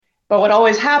But what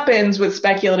always happens with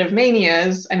speculative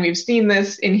manias, and we've seen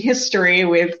this in history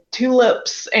with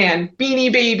tulips and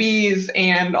beanie babies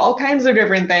and all kinds of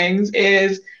different things,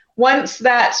 is once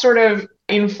that sort of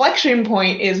inflection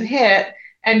point is hit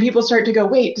and people start to go,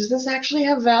 wait, does this actually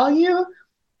have value?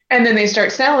 And then they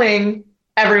start selling,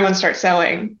 everyone starts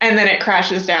selling, and then it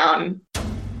crashes down.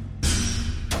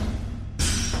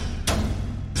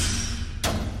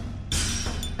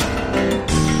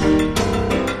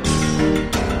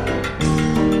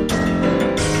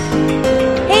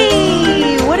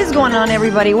 What's going on,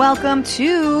 everybody? Welcome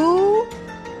to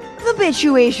the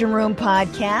Bitchuation Room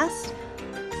podcast.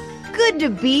 Good to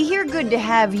be here. Good to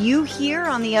have you here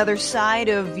on the other side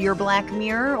of your Black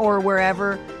Mirror or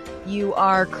wherever you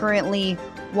are currently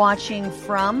watching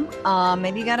from.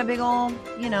 Maybe you got a big old,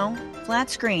 flat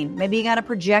screen. Maybe you got a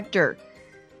projector.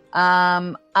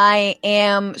 I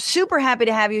am super happy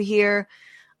to have you here.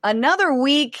 Another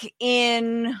week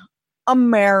in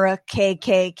America,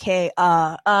 KKK.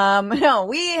 No,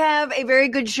 we have a very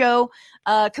good show.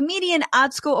 Comedian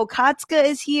Atsuko Okatsuka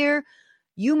is here.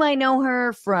 You might know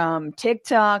her from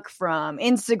TikTok, from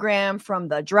Instagram, from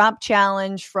the Drop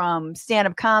Challenge, from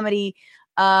stand-up comedy.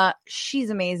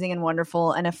 She's amazing and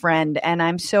wonderful and a friend, and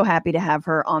I'm so happy to have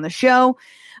her on the show,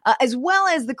 as well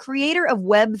as the creator of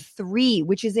Web3,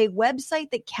 which is a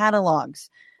website that catalogs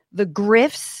the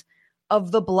grifts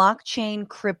of the blockchain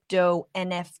crypto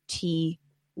NFT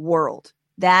world.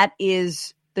 That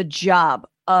is the job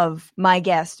of my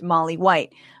guest, Molly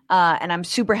White. And I'm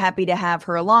super happy to have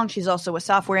her along. She's also a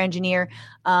software engineer.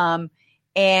 What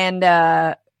did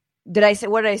I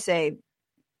say?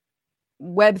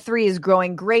 Web3 is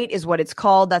growing great is what it's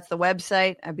called. That's the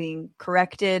website. I'm being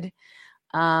corrected.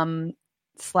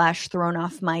 / thrown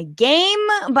off my game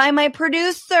by my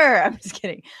producer. I'm just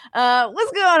kidding.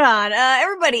 What's going on?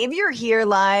 Everybody, if you're here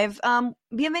live,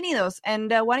 bienvenidos.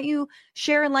 And why don't you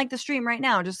share and like the stream right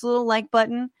now? Just a little like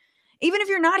button. Even if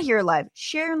you're not here live,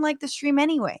 share and like the stream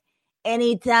anyway.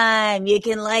 Anytime. You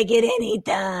can like it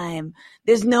anytime.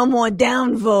 There's no more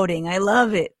downvoting. I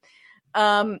love it.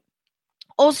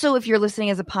 Also, if you're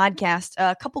listening as a podcast,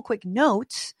 a couple quick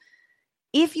notes.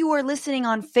 If you are listening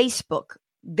on Facebook,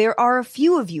 there are a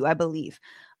few of you, I believe.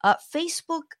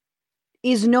 Facebook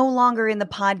is no longer in the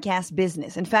podcast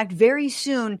business. In fact, very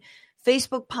soon,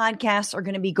 Facebook podcasts are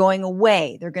going to be going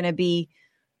away. They're going to be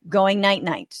going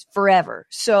night-night forever.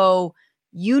 So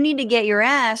you need to get your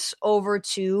ass over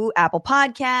to Apple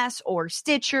Podcasts or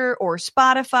Stitcher or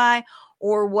Spotify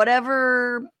or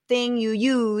whatever thing you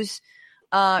use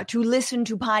to listen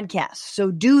to podcasts. So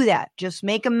do that. Just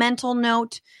make a mental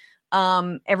note.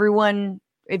 Everyone,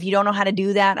 if you don't know how to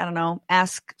do that, I don't know,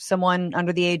 ask someone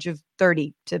under the age of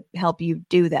 30 to help you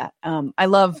do that. I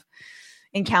love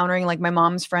encountering like my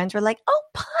mom's friends who are like, oh,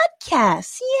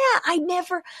 podcasts. Yeah,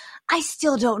 I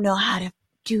still don't know how to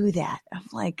do that. I'm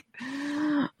like,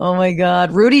 oh my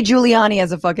God, Rudy Giuliani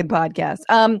has a fucking podcast.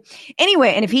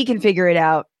 Anyway, and if he can figure it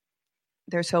out,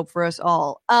 there's hope for us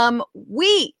all.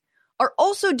 We are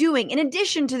also doing, in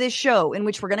addition to this show in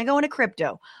which we're going to go into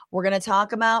crypto, we're going to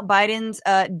talk about Biden's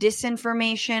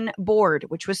disinformation board,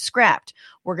 which was scrapped.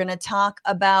 We're going to talk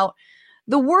about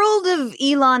the world of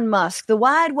Elon Musk, the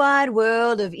wide, wide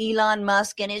world of Elon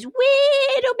Musk and his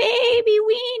little baby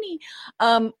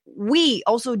weenie. We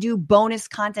also do bonus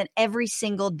content every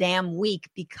single damn week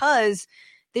because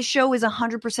this show is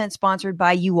 100% sponsored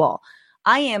by you all.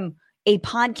 I am a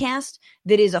podcast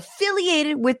that is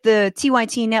affiliated with the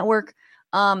TYT network.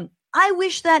 I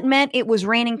wish that meant it was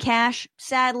raining cash.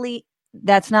 Sadly,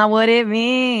 that's not what it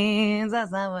means.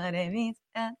 That's not what it means.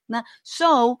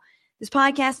 So this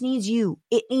podcast needs you.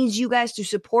 It needs you guys to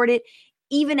support it.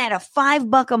 Even at a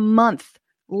 $5 a month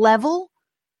level,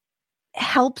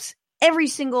 helps every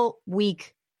single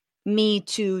week me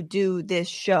to do this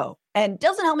show. And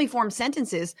doesn't help me form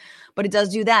sentences, but it does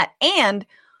do that. And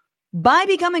by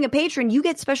becoming a patron, you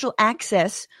get special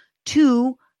access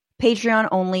to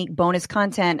Patreon-only bonus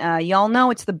content. Y'all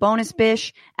know it's the bonus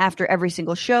bish after every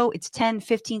single show. It's 10,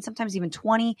 15, sometimes even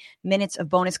 20 minutes of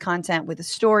bonus content with a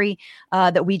story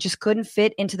that we just couldn't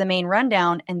fit into the main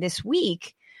rundown. And this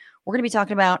week, we're going to be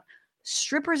talking about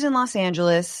strippers in Los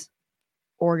Angeles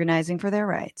organizing for their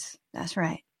rights. That's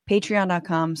right.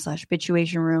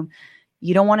 Patreon.com/bitchuationroom.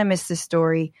 You don't want to miss this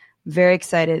story. Very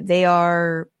excited.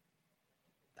 They're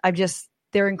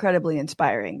incredibly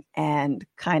inspiring and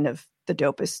kind of the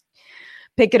dopest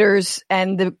picketers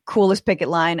and the coolest picket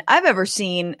line I've ever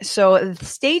seen. So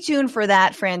stay tuned for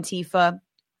that, Frantifa.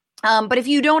 But if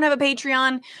you don't have a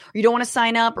Patreon or you don't want to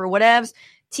sign up or whatevs,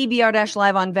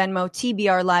 TBR-live on Venmo,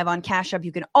 TBR live on Cash App.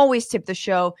 You can always tip the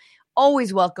show.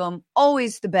 Always welcome.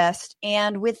 Always the best.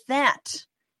 And with that,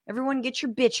 Everyone get your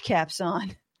bitch caps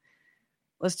on.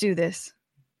 Let's do this.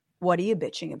 What are you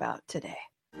bitching about today?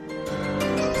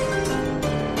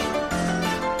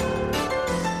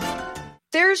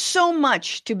 There's so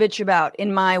much to bitch about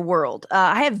in my world.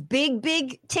 I have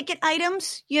big ticket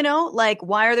items, like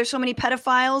why are there so many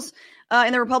pedophiles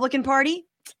in the Republican Party?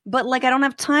 But I don't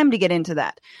have time to get into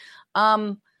that.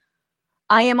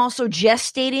 I am also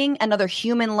gestating another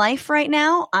human life right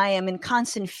now. I am in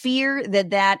constant fear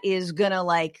that is going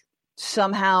to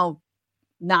somehow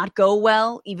not go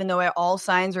well, even though all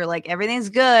signs are everything's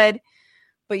good.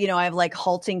 But, I have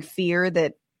halting fear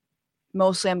that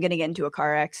mostly I'm going to get into a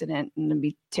car accident and it'd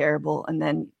be terrible. And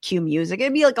then cue music.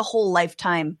 It'd be a whole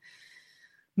Lifetime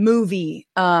movie,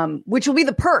 which will be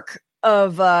the perk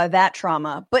of that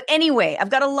trauma. But anyway, I've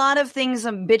got a lot of things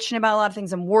I'm bitching about, a lot of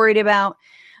things I'm worried about.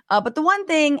 But the one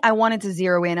thing I wanted to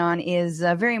zero in on is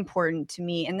very important to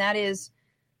me. And that is,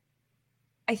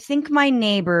 I think my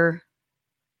neighbor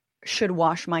should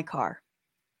wash my car.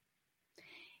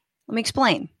 Let me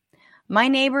explain. My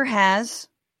neighbor has,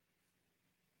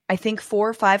 I think, 4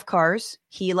 or 5 cars.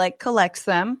 He collects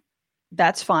them.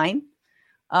 That's fine.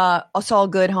 It's all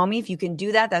good, homie. If you can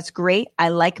do that, that's great. I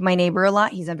like my neighbor a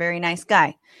lot. He's a very nice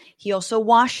guy. He also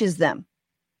washes them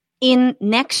in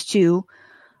next to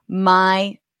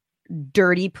my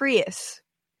dirty Prius.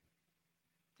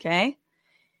 Okay.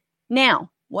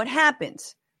 Now, what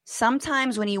happens?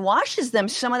 Sometimes when he washes them,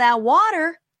 some of that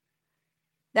water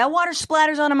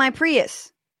splatters onto my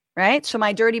Prius, right? So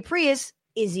my dirty Prius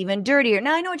is even dirtier.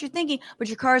 Now, I know what you're thinking, but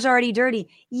your car's already dirty.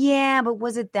 Yeah, but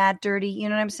was it that dirty? You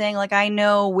know what I'm saying? I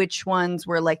know which ones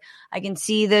were I can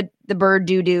see the bird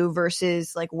doo-doo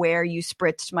versus where you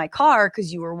spritzed my car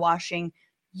because you were washing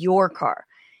your car.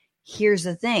 Here's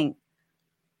the thing.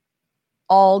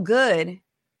 All good,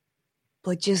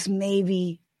 but just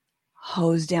maybe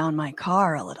hose down my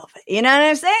car a little bit. You know what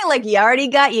I'm saying?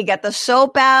 You got the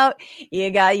soap out, you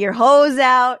got your hose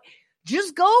out.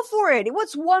 Just go for it.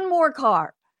 What's one more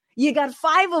car? You got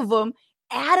 5 of them.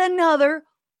 Add another.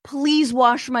 Please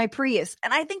wash my Prius.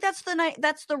 And I think that's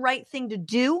the right thing to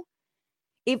do.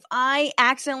 If I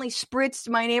accidentally spritzed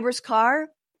my neighbor's car,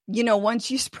 once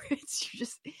you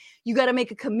spritz, you got to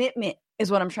make a commitment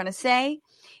is what I'm trying to say.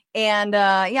 And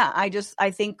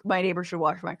I think my neighbor should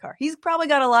wash my car. He's probably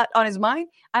got a lot on his mind.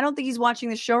 I don't think he's watching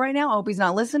this show right now. I hope he's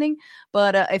not listening.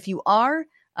 But if you are,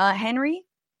 Henry,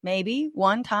 maybe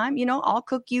one time, I'll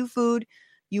cook you food.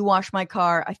 You wash my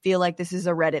car. I feel like this is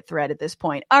a Reddit thread at this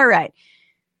point. All right.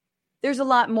 There's a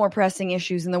lot more pressing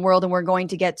issues in the world, and we're going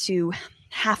to get to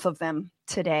half of them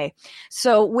today.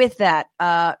 So with that,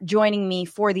 joining me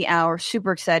for the hour,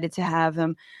 super excited to have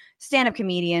him. Stand-up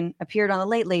comedian, appeared on The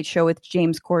Late Late Show with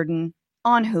James Corden,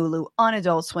 on Hulu, on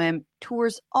Adult Swim,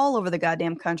 tours all over the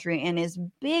goddamn country, and is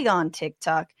big on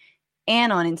TikTok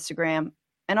and on Instagram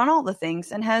and on all the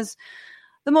things, and has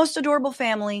the most adorable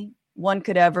family one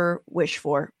could ever wish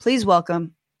for. Please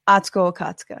welcome Atsuko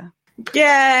Okatsuka.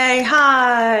 Yay!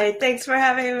 Hi! Thanks for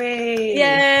having me.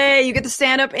 Yay! You get the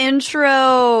stand-up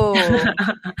intro.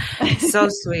 So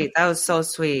sweet. That was so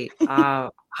sweet.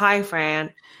 Hi,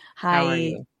 Fran. Hi. How are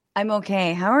you? I'm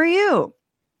okay. How are you?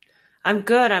 I'm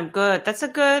good. That's a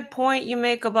good point you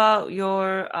make about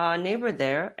your neighbor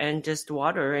there and just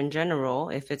water in general,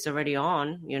 if it's already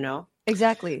on,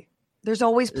 Exactly. There's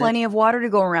always plenty of water to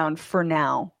go around for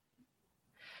now.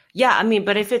 Yeah,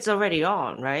 but if it's already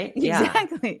on, right?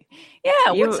 Exactly.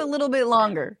 Yeah, what's a little bit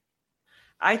longer?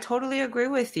 I totally agree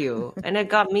with you. And it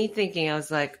got me thinking,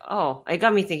 it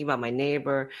got me thinking about my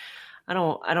neighbor. I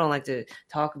don't like to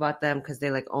talk about them because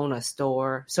they own a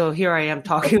store. So here I am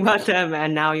talking about them,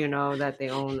 and now you know that they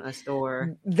own a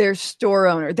store. They're store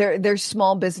owner. They're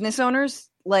small business owners,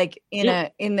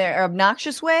 in their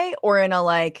obnoxious way, or in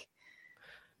a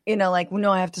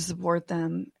no, I have to support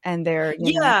them, and they're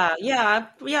yeah,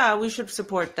 we should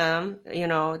support them.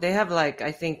 They have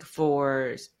I think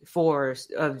four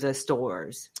of the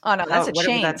stores. Oh no, that's a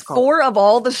chain. 4 of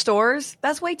all the stores.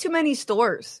 That's way too many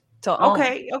stores.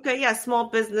 Okay, yeah,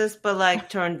 small business, but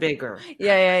turned bigger.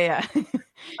 Yeah.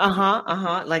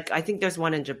 I think there's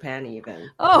one in Japan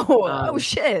even. Oh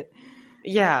shit.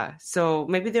 Yeah, so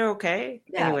maybe they're okay.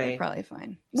 Yeah, anyway, they're probably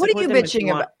fine. What are you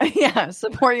bitching about? Yeah,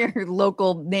 support your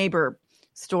local neighbor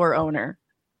store owner.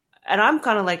 And I'm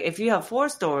kind of if you have 4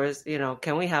 stores,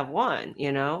 can we have 1?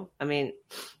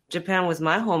 Japan was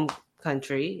my home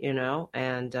country,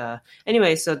 and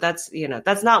anyway, so that's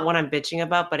that's not what I'm bitching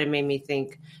about, but it made me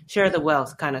think share the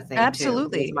wealth kind of thing.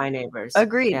 Absolutely. Too, with my neighbors.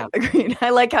 Agreed. Yeah. Agreed. I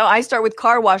like how I start with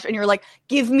car wash and you're like,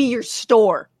 give me your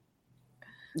store.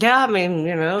 Yeah,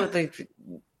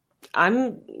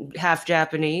 I'm half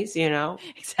Japanese,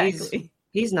 Exactly.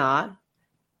 He's not.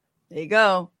 There you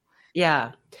go.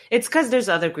 Yeah, it's because there's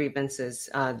other grievances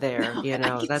there. I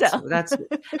can That's tell. that's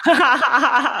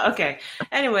okay.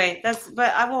 Anyway,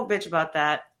 but I won't bitch about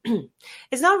that.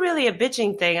 It's not really a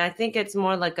bitching thing. I think it's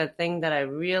more like a thing that I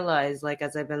realized, like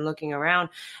as I've been looking around,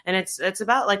 and it's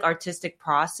about like artistic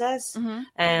process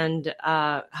and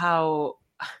how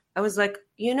I was like,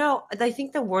 I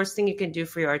think the worst thing you can do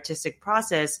for your artistic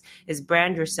process is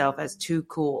brand yourself as too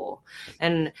cool,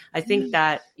 and I think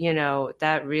that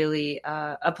that really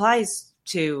applies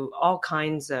to all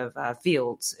kinds of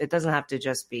fields. It doesn't have to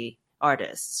just be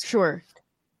artists. Sure.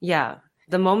 Yeah.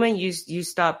 The moment you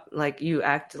stop, like you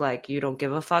act like you don't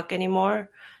give a fuck anymore,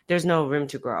 there's no room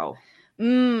to grow.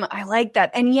 I like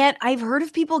that. And yet I've heard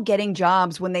of people getting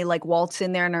jobs when they like waltz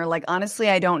in there and are like, honestly,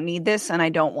 I don't need this and I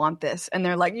don't want this. And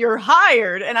they're like, you're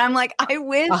hired. And I'm like, I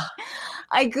wish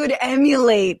I could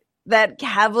emulate that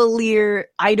cavalier,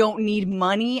 I don't need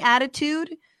money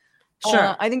attitude.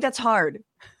 Sure. I think that's hard.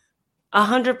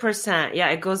 100%. Yeah,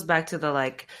 it goes back to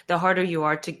the harder you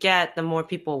are to get, the more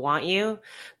people want you.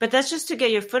 But that's just to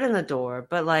get your foot in the door.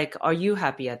 But like, are you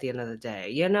happy at the end of the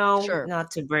day? Sure.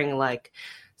 Not to bring like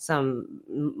some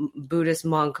Buddhist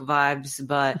monk vibes,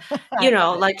 but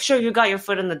like, sure, you got your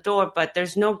foot in the door, but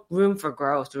there's no room for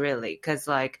growth really. Cause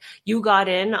like you got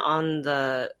in on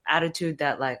the attitude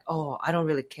that like, oh, I don't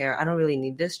really care. I don't really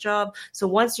need this job. So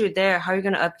once you're there, how are you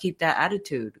going to upkeep that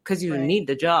attitude? Cause you need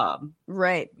the job.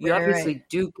 Right. You obviously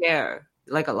do care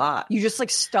like a lot. You just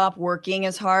like stop working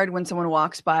as hard when someone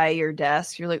walks by your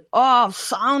desk. You're like, oh,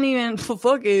 I don't even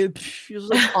fuck it. You're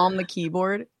just like on the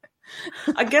keyboard.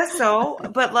 I guess so.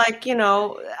 But like,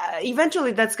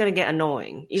 eventually that's going to get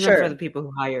annoying, even for the people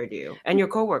who hired you and your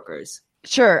coworkers.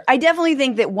 Sure. I definitely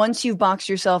think that once you've boxed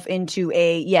yourself into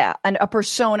a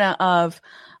persona of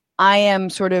I am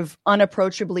sort of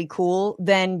unapproachably cool,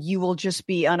 then you will just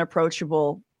be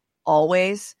unapproachable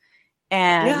always.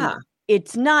 And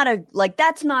it's not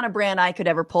that's not a brand I could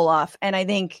ever pull off. And I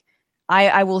think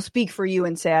I will speak for you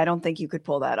and say, I don't think you could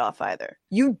pull that off either.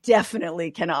 You definitely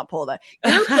cannot pull that.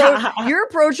 You're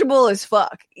approachable as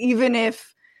fuck. Even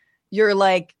if you're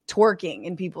like twerking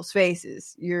in people's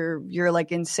faces, you're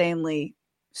like insanely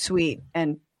sweet.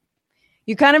 And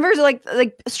you kind of are like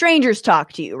strangers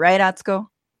talk to you, right, Atsuko?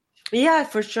 Yeah,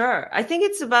 for sure. I think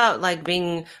it's about like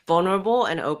being vulnerable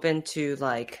and open to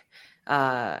like,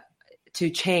 to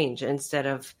change instead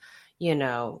of,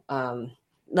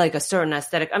 like a certain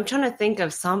aesthetic. I'm trying to think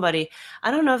of somebody.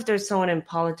 I don't know if there's someone in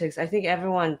politics. I think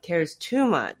everyone cares too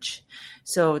much.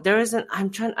 So there isn't, I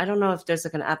don't know if there's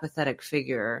like an apathetic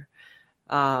figure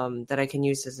that I can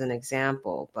use as an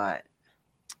example, but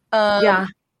yeah.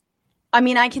 I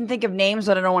mean, I can think of names,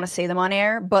 but I don't want to say them on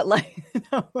air, but like,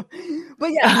 but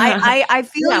yeah, I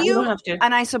feel you. You don't have to.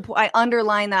 And I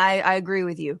underline that. I agree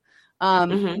with you.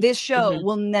 This show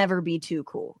will never be too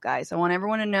cool, guys. I want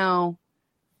everyone to know.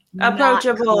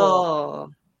 Approachable.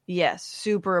 Cool. Yes,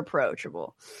 super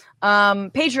approachable.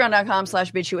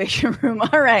 Patreon.com/bitchuation-room.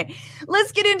 All right,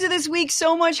 let's get into this week.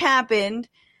 So much happened.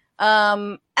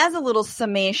 As a little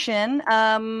summation,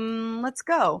 let's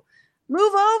go.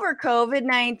 Move over,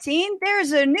 COVID-19.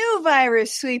 There's a new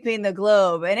virus sweeping the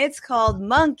globe, and it's called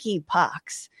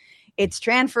monkeypox. It's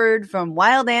transferred from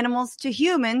wild animals to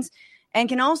humans and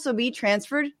can also be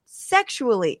transferred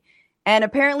sexually. And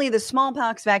apparently the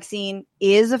smallpox vaccine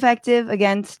is effective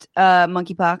against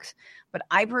monkeypox. But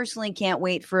I personally can't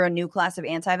wait for a new class of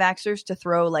anti-vaxxers to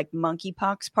throw like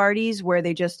monkeypox parties where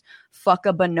they just fuck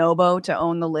a bonobo to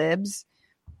own the libs.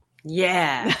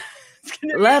 Yeah.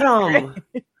 Let them.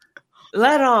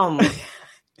 Let them.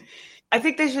 I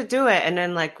think they should do it. And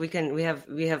then like we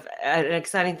have an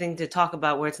exciting thing to talk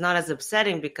about where it's not as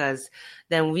upsetting because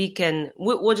then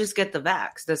we'll just get the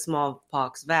vax, the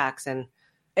smallpox vax. And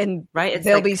right, it's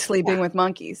they'll be sleeping with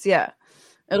monkeys. Yeah,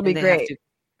 it'll be great.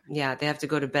 They have to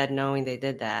go to bed knowing they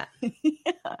did that.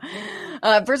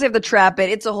 First, they have to trap it.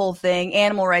 It's a whole thing.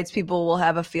 Animal rights people will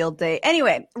have a field day.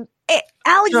 Anyway,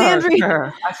 Alexandria.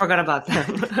 Sure. I forgot about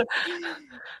them.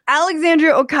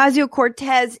 Alexandria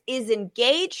Ocasio-Cortez is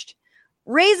engaged.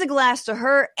 Raise a glass to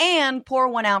her and pour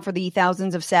one out for the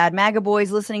thousands of sad MAGA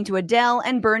boys listening to Adele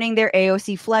and burning their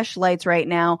AOC fleshlights right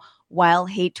now while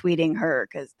hate tweeting her,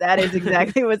 because that is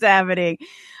exactly what's happening.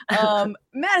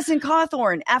 Madison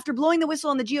Cawthorn, after blowing the whistle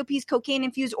on the GOP's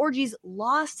cocaine-infused orgies,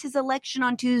 lost his election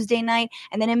on Tuesday night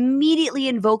and then immediately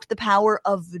invoked the power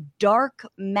of dark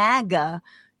MAGA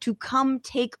to come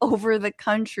take over the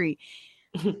country.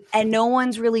 And no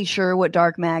one's really sure what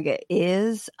dark MAGA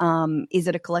is. Is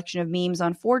it a collection of memes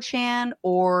on 4chan,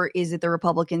 or is it the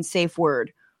Republican safe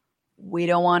word? We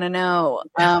don't want to know.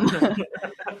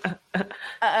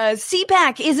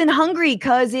 CPAC isn't hungry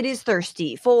because it is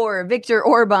thirsty for Viktor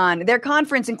Orban. Their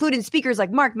conference included speakers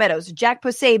like Mark Meadows, Jack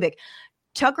Posobiec,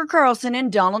 Tucker Carlson,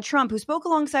 and Donald Trump, who spoke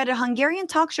alongside a Hungarian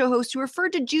talk show host who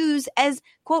referred to Jews as,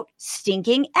 quote,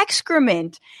 stinking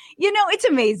excrement. You know, it's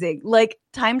amazing. Like,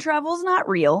 time travel is not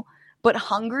real, but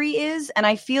Hungary is. And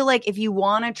I feel like if you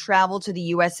want to travel to the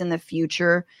U.S. in the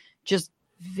future, just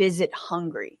visit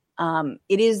Hungary.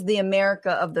 It is the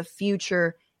America of the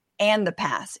future and the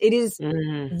past. It is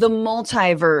the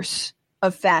multiverse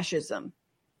of fascism.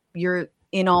 You're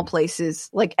in all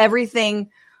places, like everything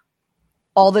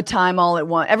all the time, all at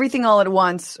once, everything all at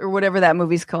once, or whatever that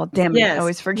movie's called. Damn it, I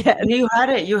always forget. You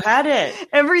had it.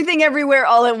 Everything everywhere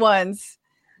all at once.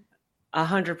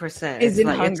 100%. Is in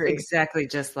Hungary. It's exactly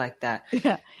just like that.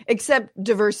 Yeah. Except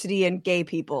diversity and gay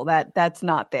people. That's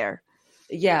not there.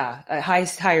 Yeah,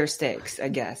 higher stakes, I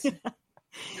guess.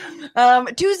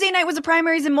 Tuesday night was the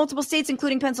primaries in multiple states,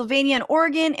 including Pennsylvania and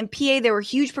Oregon. In PA, there were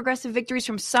huge progressive victories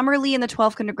from Summerlee in the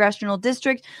 12th Congressional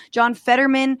District. John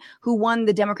Fetterman, who won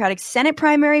the Democratic Senate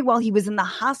primary while he was in the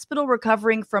hospital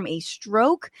recovering from a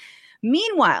stroke.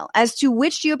 Meanwhile, as to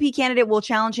which GOP candidate will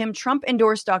challenge him,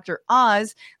 Trump-endorsed Dr.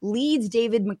 Oz leads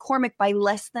David McCormick by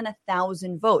less than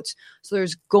 1,000 votes. So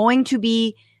there's going to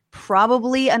be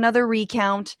probably another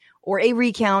recount or a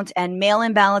recount, and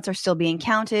mail-in ballots are still being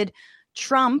counted.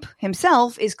 Trump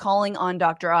himself is calling on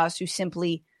Dr. Oz to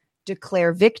simply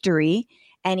declare victory,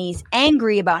 and he's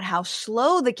angry about how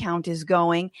slow the count is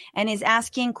going and is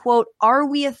asking, quote, are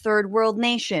we a third world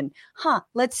nation?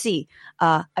 Let's see.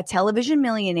 A television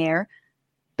millionaire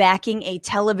backing a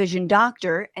television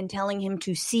doctor and telling him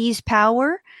to seize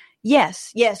power.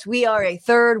 Yes, we are a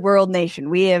third world nation.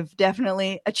 We have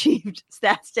definitely achieved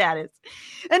that status.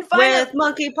 And finally, so much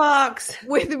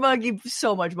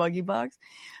monkeypox.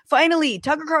 Finally,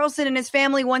 Tucker Carlson and his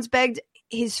family once begged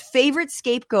his favorite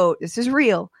scapegoat, this is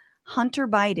real, Hunter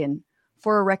Biden,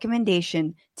 for a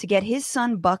recommendation to get his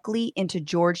son Buckley into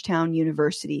Georgetown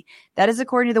University. That is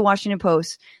according to the Washington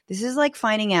Post. This is like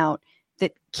finding out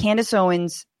that Candace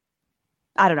Owens,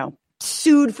 I don't know,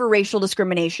 sued for racial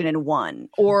discrimination and won,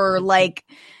 or like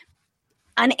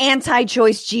an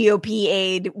anti-choice GOP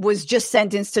aide was just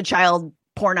sentenced to child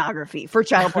pornography. You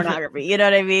know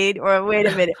what I mean? Or wait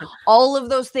a minute, all of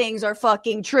those things are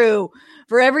fucking true.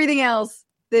 For everything else,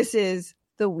 this is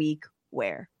the week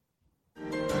where.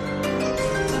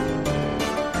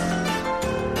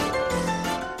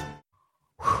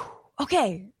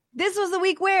 Okay, this was the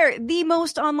week where the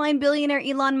most online billionaire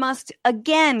Elon Musk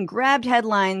again grabbed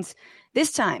headlines,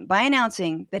 this time by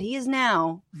announcing that he is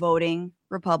now voting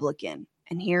Republican.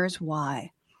 And here's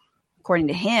why. According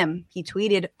to him, he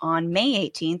tweeted on May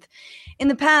 18th, in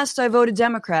the past, I voted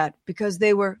Democrat because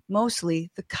they were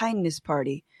mostly the kindness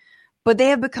party. But they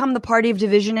have become the party of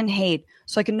division and hate,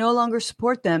 so I can no longer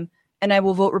support them, and I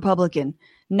will vote Republican.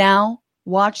 Now,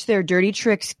 watch their dirty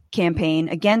tricks campaign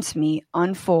against me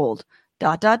unfold. ...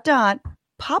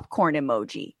 Popcorn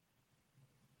emoji.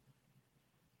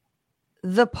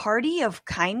 The party of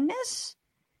kindness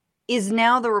is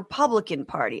now the Republican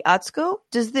Party. Atsuko,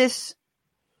 does this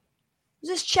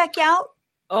check out?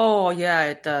 Oh, yeah,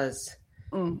 it does.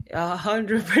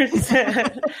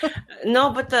 100%.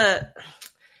 No, but the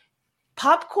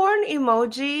popcorn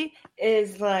emoji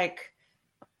is like,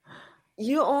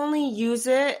 you only use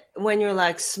it when you're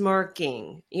like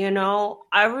smirking, you know?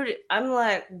 I'm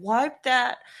like, wipe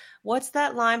that. What's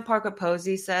that line Parker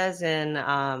Posey says in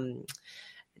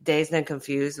Dazed and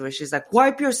Confused, where she's like,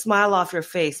 wipe your smile off your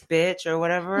face, bitch, or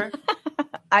whatever?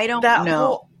 I don't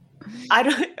know.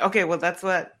 Okay, well, that's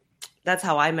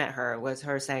how I met her, was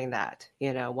her saying that,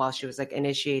 you know, while she was like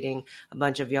initiating a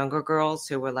bunch of younger girls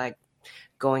who were like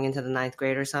going into the 9th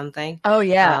grade or something. Oh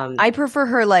yeah. I prefer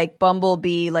her like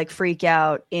Bumblebee, like freak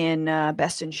out in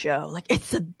Best in Show. Like,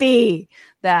 it's a bee.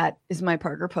 That is my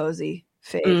Parker Posey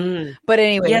fave. But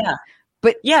anyway. Yeah.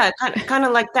 But yeah, kind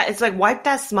of like that. It's like, wipe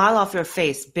that smile off your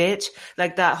face, bitch.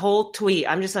 Like that whole tweet.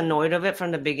 I'm just annoyed of it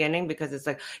from the beginning, because it's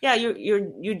like, yeah,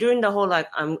 you're doing the whole like,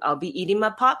 I'll be eating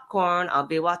my popcorn. I'll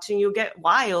be watching you get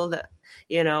wild,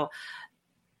 you know.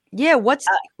 Yeah,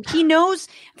 he knows.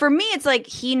 For me, it's like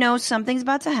he knows something's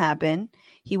about to happen.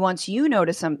 He wants you to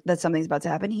notice that something's about to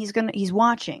happen. He's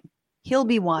watching. He'll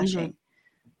be watching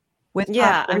with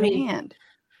popcorn in hand.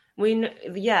 We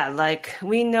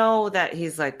know that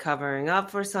he's like covering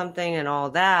up for something and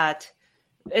all that.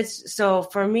 It's so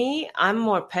for me, I'm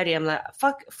more petty. I'm like,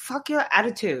 fuck your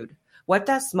attitude. Wipe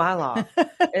that smile off.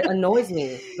 It annoys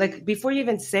me. Like, before you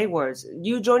even say words,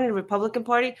 you joining the Republican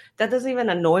Party, that doesn't even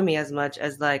annoy me as much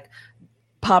as like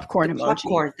popcorn emoji.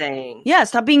 Popcorn thing. Yeah,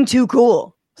 stop being too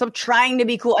cool. Stop trying to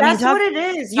be cool. That's what it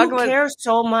is. You about, care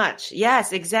so much.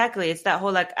 Yes, exactly. It's that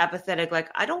whole like apathetic, like,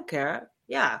 I don't care.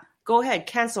 Yeah, go ahead,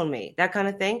 cancel me. That kind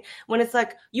of thing. When it's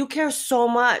like, you care so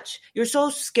much. You're so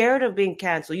scared of being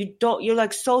canceled. You're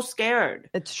like so scared.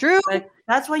 It's true. Like,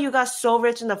 that's why you got so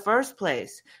rich in the first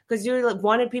place. Because you're like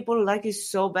wanted people to like you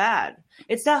so bad.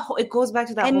 It's that it goes back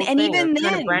to that whole thing even of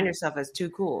trying then, to brand yourself as too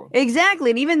cool.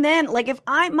 Exactly. And even then, like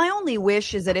my only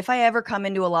wish is that if I ever come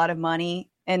into a lot of money,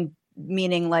 and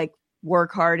meaning like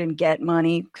work hard and get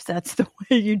money, because that's the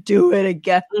way you do it, I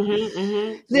guess.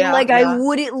 Then I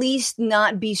would at least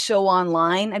not be so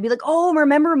online. I'd be like, oh,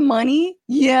 remember money?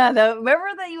 Yeah. Remember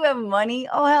that you have money?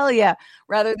 Oh, hell yeah.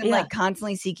 Rather than like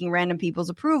constantly seeking random people's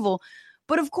approval.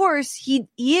 But of course, he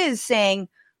is saying,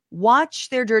 watch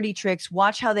their dirty tricks.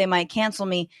 Watch how they might cancel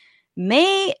me.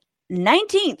 May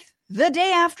 19th, the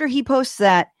day after he posts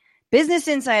that, Business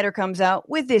Insider comes out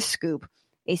with this scoop.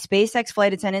 A SpaceX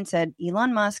flight attendant said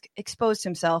Elon Musk exposed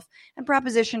himself and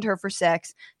propositioned her for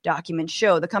sex. Documents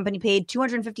show the company paid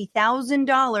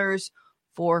 $250,000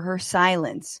 for her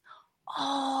silence.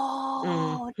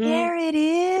 Oh, there it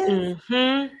is.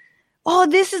 Oh,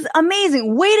 this is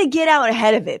amazing. Way to get out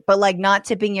ahead of it, but like not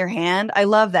tipping your hand. I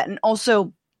love that. And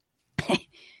also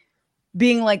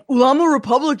being like, well, I'm a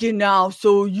Republican now,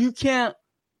 so you can't,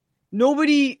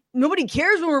 nobody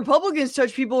cares when Republicans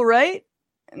touch people, right?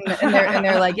 And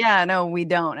they're like, yeah, no, we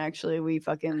don't actually. We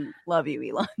fucking love you,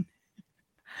 Elon.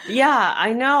 Yeah,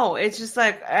 I know. It's just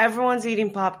like everyone's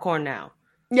eating popcorn now.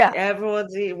 Yeah,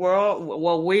 everyone's eating.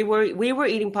 We were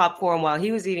eating popcorn while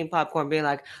he was eating popcorn, being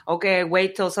like, okay,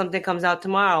 wait till something comes out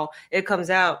tomorrow. It comes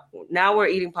out now. We're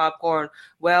eating popcorn.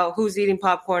 Well, who's eating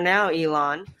popcorn now,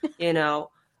 Elon? You know,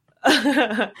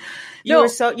 you're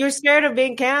scared of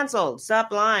being canceled.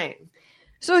 Stop lying.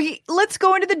 So let's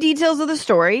go into the details of the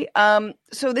story.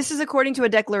 So this is according to a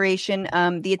declaration.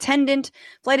 The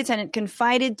flight attendant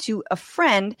confided to a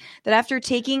friend that after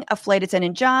taking a flight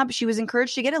attendant job, she was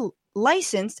encouraged to get a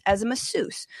license as a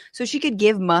masseuse so she could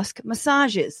give Musk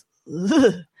massages.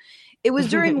 Ugh. It was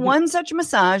during one such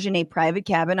massage in a private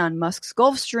cabin on Musk's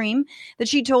Gulfstream that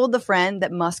she told the friend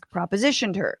that Musk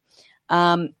propositioned her.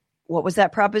 What was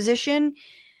that proposition?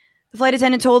 The flight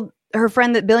attendant told her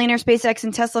friend that billionaire SpaceX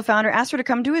and Tesla founder asked her to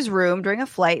come to his room during a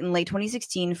flight in late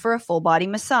 2016 for a full-body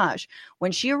massage.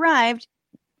 When she arrived,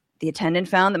 the attendant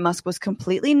found that Musk was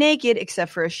completely naked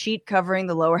except for a sheet covering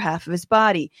the lower half of his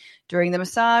body. During the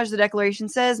massage, the declaration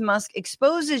says Musk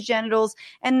exposed his genitals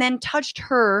and then touched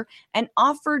her and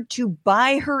offered to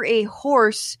buy her a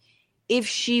horse if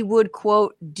she would,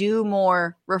 quote, do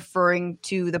more, referring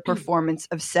to the performance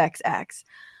of sex acts.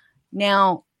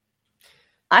 Now,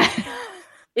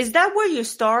 is that where you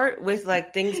start with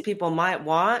like things people might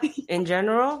want in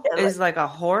general? Yeah, is like a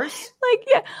horse? Like,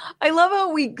 yeah. I love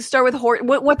how we start with horse.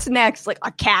 What's next? Like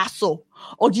a castle.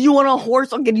 Oh, do you want a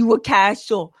horse? I'll get you a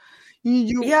castle.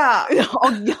 Yeah.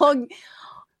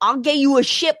 I'll get you a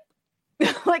ship.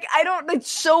 Like, it's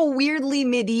so weirdly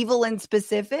medieval and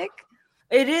specific.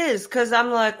 It is, because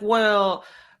I'm like, well,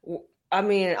 I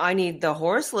mean, I need the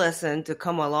horse lesson to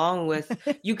come along with.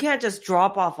 You can't just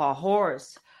drop off a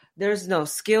horse. There's no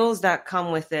skills that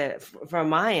come with it from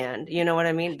my end. You know what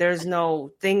I mean? There's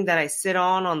no thing that I sit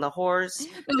on the horse.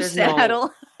 There's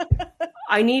saddle.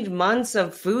 I need months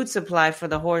of food supply for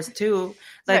the horse too.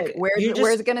 Like, right.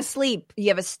 Where's it gonna sleep? You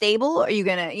have a stable? Or are you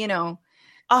gonna,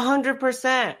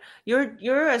 100%.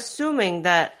 You're assuming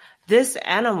that this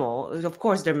animal, of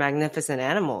course, they're magnificent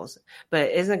animals, but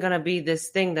isn't gonna be this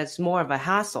thing that's more of a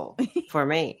hassle for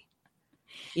me.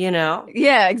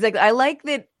 Yeah, exactly. I like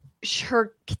that.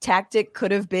 Her tactic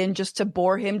could have been just to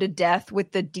bore him to death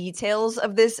with the details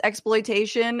of this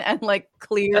exploitation and like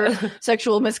clear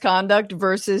sexual misconduct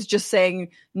versus just saying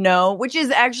no, which is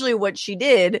actually what she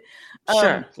did.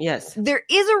 Sure. Yes. There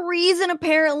is a reason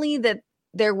apparently that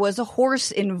there was a horse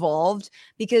involved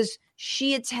because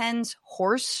she attends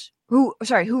who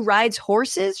rides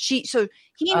horses. He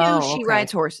knew she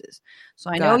rides horses. So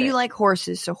I know you like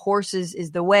horses. So horses is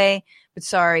the way, but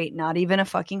sorry, not even a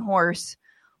fucking horse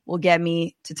will get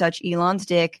me to touch Elon's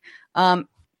dick. She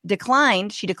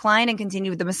declined and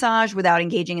continued with the massage without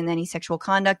engaging in any sexual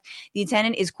conduct. The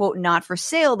attendant is, quote, not for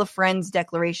sale, the friend's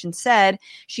declaration said.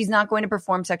 She's not going to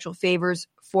perform sexual favors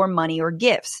for money or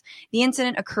gifts. The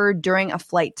incident occurred during a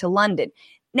flight to London.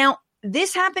 Now,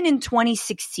 this happened in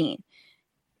 2016.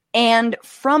 And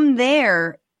from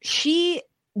there,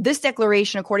 this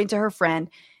declaration, according to her friend,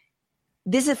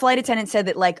 this flight attendant said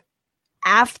that, like,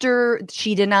 after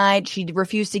she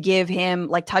refused to give him,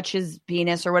 like, touch his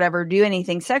penis or whatever, do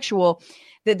anything sexual,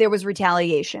 that there was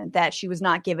retaliation, that she was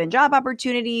not given job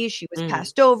opportunities, she was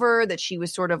passed over, that she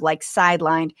was sort of like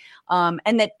sidelined,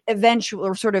 and that eventually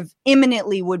or sort of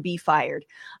imminently would be fired.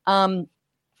 And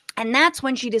that's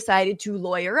when she decided to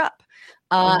lawyer up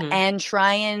and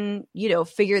try and,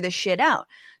 figure this shit out.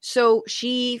 So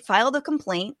she filed a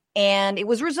complaint, and it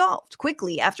was resolved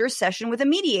quickly after a session with a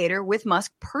mediator with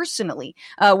Musk personally,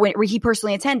 where he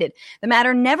personally attended. The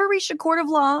matter never reached a court of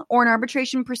law or an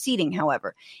arbitration proceeding,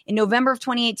 however. In November of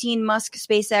 2018, Musk,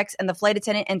 SpaceX, and the flight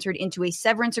attendant entered into a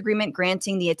severance agreement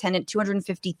granting the attendant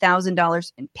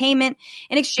 $250,000 in payment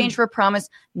in exchange for a promise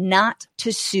not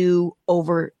to sue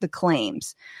over the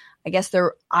claims. I guess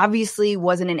there obviously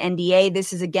wasn't an NDA.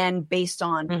 This is, again, based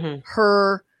on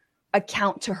her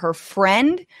account to her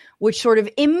friend, which sort of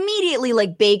immediately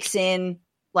like bakes in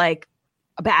like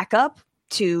a backup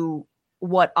to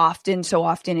what so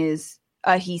often is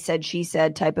a he said, she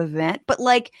said type of event. But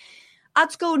like,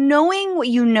 Atsuko, knowing what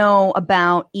you know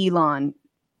about Elon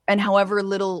and however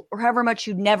little or however much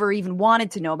you never even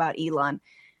wanted to know about Elon,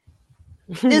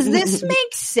 does this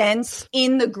make sense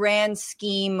in the grand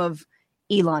scheme of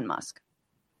Elon Musk?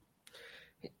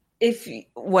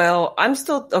 I'm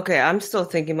still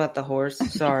thinking about the horse.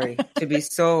 Sorry to be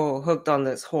so hooked on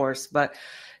this horse. But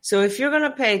so if you're going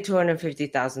to pay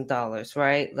 $250,000,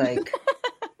 right? Like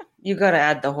you got to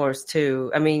add the horse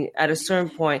too. I mean, at a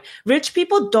certain point, rich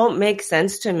people don't make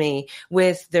sense to me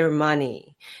with their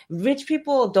money. Rich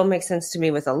people don't make sense to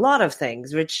me with a lot of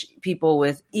things. Rich people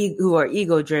who are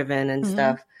ego driven and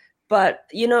stuff. But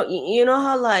you know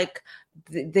how like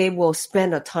they will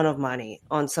spend a ton of money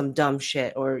on some dumb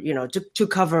shit or, to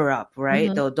cover up,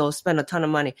 right? They'll spend a ton of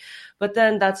money. But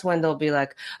then that's when they'll be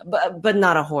like, but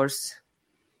not a horse.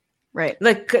 Right.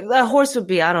 Like a horse would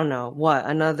be, I don't know, what,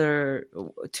 another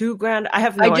 $2,000? I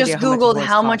have no idea. I just Googled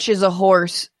how much is a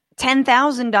horse.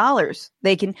 $10,000.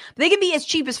 They can be as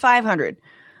cheap as $500.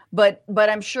 But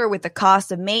I'm sure with the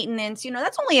cost of maintenance,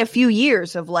 that's only a few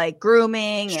years of like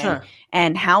grooming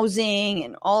and housing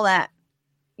and all that.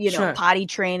 Potty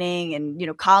training and,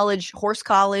 horse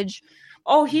college.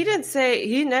 Oh, he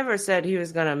never said he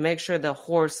was going to make sure the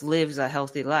horse lives a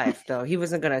healthy life, though. He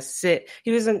wasn't going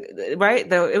to right?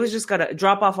 Though it was just going to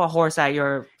drop off a horse at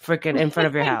your freaking in front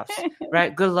of your house,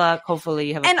 right? Good luck. Hopefully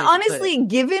you have a And place to honestly, put it.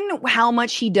 given how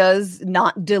much he does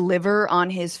not deliver on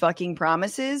his fucking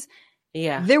promises,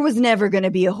 there was never going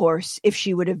to be a horse if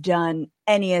she would have done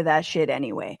any of that shit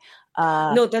anyway.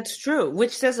 No, that's true,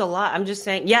 which says a lot. I'm just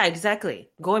saying, yeah, exactly.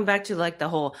 Going back to like the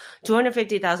whole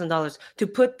 $250,000 to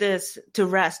put this to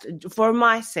rest for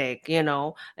my sake,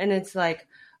 and it's like,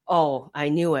 oh, I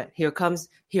knew it. Here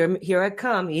I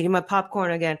come eating my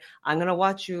popcorn again. I'm going to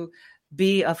watch you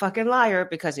be a fucking liar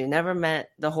because you never met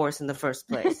the horse in the first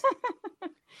place.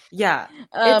 Yeah.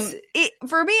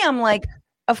 For me, I'm like,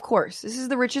 of course, this is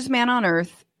the richest man on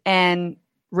earth, and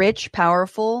rich,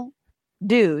 powerful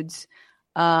dudes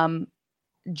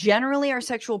generally are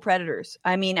sexual predators.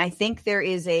 I mean, I think there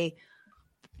is a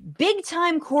big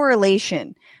time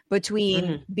correlation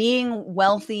between being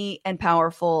wealthy and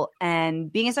powerful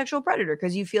and being a sexual predator,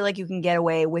 because you feel like you can get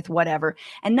away with whatever.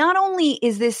 And not only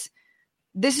is this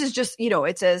is just,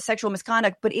 it's a sexual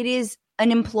misconduct, but it is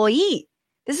an employee.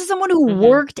 This is someone who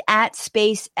worked at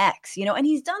SpaceX, and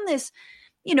he's done this,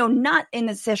 not in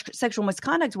a sexual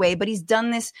misconduct way, but he's done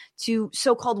this to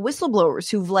so-called whistleblowers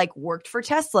who've like worked for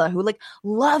Tesla, who like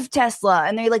love Tesla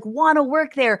and they like want to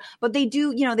work there, but they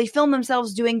do, they film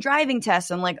themselves doing driving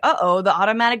tests and like, the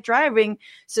automatic driving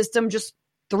system just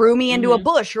threw me into a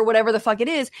bush or whatever the fuck it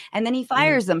is. And then he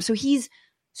fires them. So he's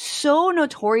so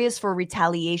notorious for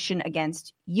retaliation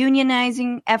against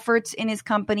unionizing efforts in his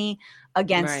company,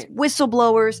 against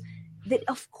whistleblowers, that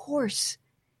of course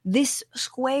this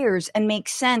squares and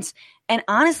makes sense. And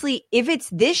honestly, if it's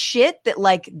this shit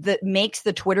that makes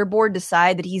the Twitter board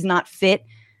decide that he's not fit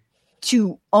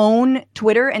to own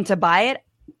Twitter and to buy it,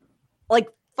 like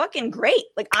fucking great.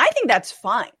 Like I think that's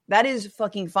fine. That is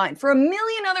fucking fine. For a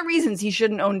million other reasons he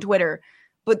shouldn't own Twitter,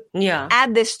 but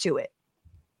add this to it.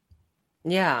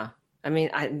 Yeah. I mean,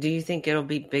 do you think it'll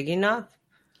be big enough?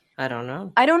 I don't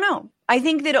know. I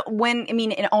think that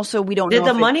and also we don't know. Did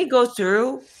the money go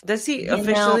through? Does he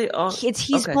officially?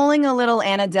 He's pulling a little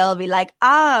Anna Delvey, like,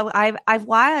 I've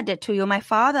wired it to you. My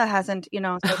father hasn't,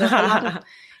 so there's a lot of,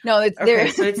 no, it's there.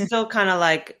 So it's still kind of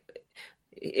like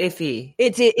iffy.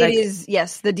 It is.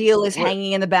 Yes. The deal is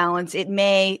hanging in the balance. It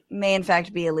may in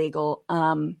fact be illegal.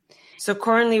 So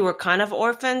currently we're kind of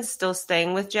orphans, still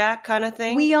staying with Jack kind of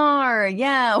thing. We are.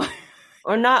 Yeah.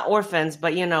 Or not orphans,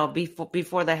 but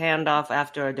before the handoff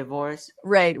after a divorce.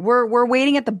 Right. We're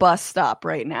waiting at the bus stop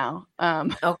right now.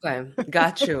 Okay,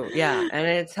 got you. Yeah, and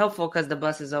it's helpful because the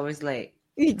bus is always late.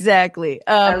 Exactly.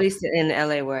 At least in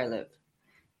LA where I live.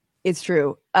 It's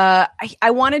true.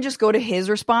 I want to just go to his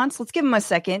response. Let's give him a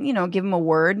second, give him a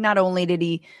word. Not only did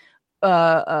he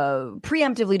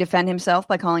preemptively defend himself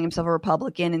by calling himself a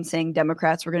Republican and saying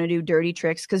Democrats were going to do dirty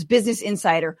tricks, because Business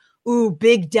Insider,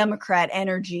 big Democrat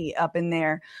energy up in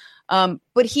there.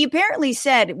 But he apparently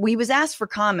said, he was asked for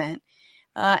comment,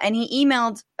 and he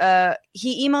emailed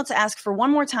to ask for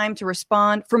more time to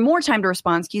respond,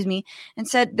 and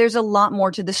said there's a lot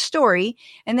more to the story.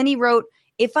 And then he wrote,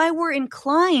 if I were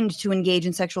inclined to engage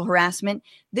in sexual harassment,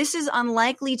 this is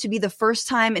unlikely to be the first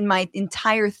time in my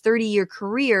entire 30-year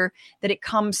career that it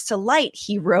comes to light,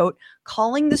 he wrote,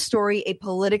 calling the story a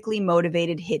politically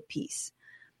motivated hit piece.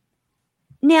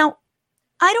 Now,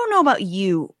 I don't know about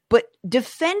you, but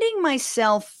defending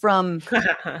myself from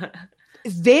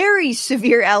very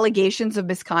severe allegations of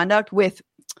misconduct with,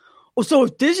 so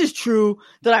if this is true,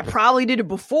 then I probably did it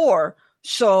before,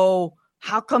 so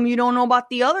how come you don't know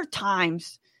about the other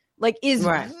times? Is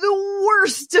the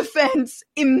worst defense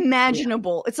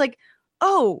imaginable. Yeah. It's like,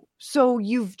 so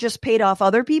you've just paid off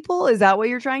other people? Is that what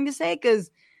you're trying to say?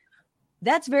 Because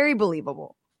that's very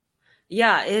believable.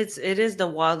 Yeah, it is the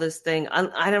wildest thing.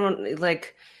 I don't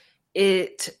like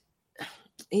it.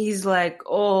 He's like,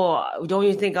 don't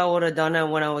you think I would have done it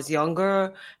when I was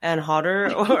younger and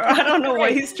hotter? Or I don't know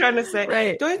what he's trying to say.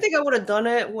 Right. Don't you think I would have done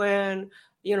it when,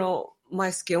 my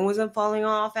skin wasn't falling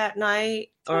off at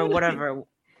night or whatever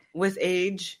with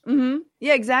age? Mm-hmm.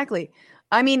 Yeah, exactly.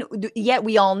 I mean, yet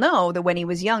we all know that when he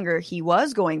was younger, he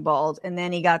was going bald, and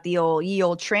then he got the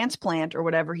old transplant or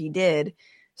whatever he did.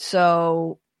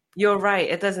 So you're right.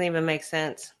 It doesn't even make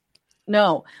sense.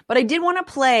 No, but I did want to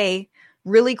play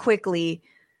really quickly.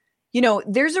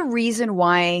 There's a reason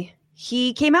why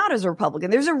he came out as a Republican.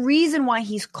 There's a reason why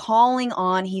he's calling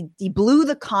on, he blew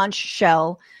the conch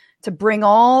shell to bring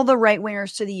all the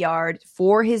right-wingers to the yard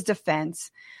for his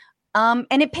defense. And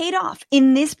it paid off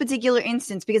in this particular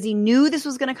instance because he knew this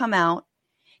was going to come out.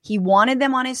 He wanted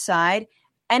them on his side,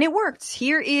 and it worked.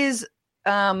 Here is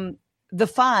The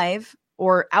Five,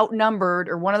 or Outnumbered,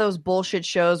 or one of those bullshit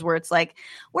shows where it's like,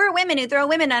 we're women who throw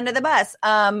women under the bus,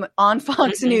 on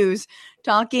Fox News,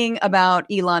 talking about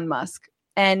Elon Musk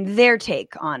and their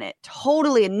take on it.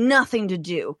 Totally nothing to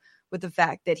do with the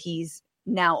fact that he's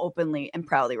now openly and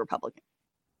proudly Republican.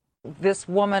 This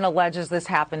woman alleges this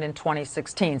happened in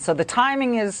 2016. So the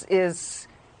timing is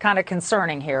kind of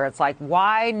concerning here. It's like,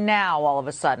 why now all of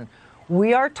a sudden?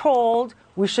 We are told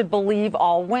we should believe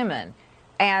all women.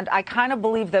 And I kind of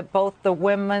believe that both the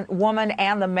woman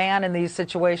and the man in these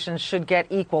situations should get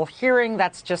equal hearing.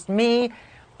 That's just me.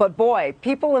 But boy,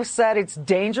 people have said it's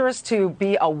dangerous to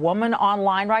be a woman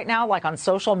online right now, like on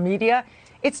social media.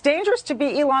 It's dangerous to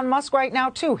be Elon Musk right now,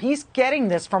 too. He's getting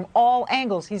this from all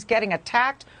angles. He's getting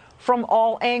attacked from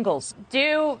all angles.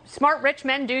 Do smart rich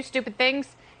men do stupid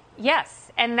things?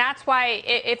 Yes. And that's why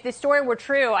if the story were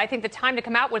true, I think the time to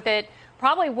come out with it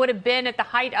probably would have been at the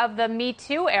height of the Me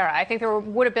Too era. I think there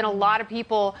would have been a lot of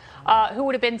people who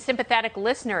would have been sympathetic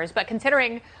listeners. But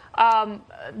considering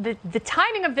the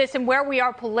timing of this and where we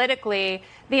are politically,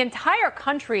 the entire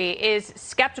country is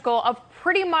skeptical of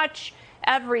pretty much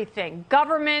everything.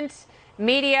 Government,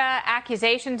 media,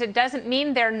 accusations. It doesn't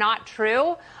mean they're not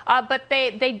true, but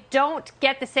they don't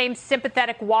get the same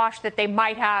sympathetic wash that they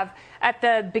might have at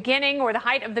the beginning or the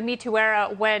height of the Me Too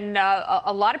era when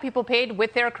a lot of people paid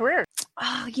with their careers.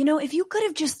 If you could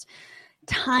have just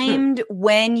timed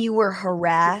when you were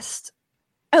harassed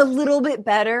a little bit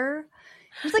better.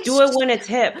 It was do it when it's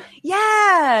hip.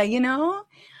 Yeah,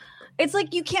 It's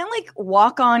like you can't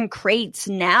walk on crates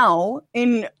now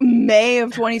in May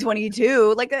of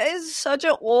 2022. That is such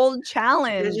an old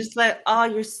challenge. It's just like,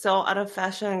 you're so out of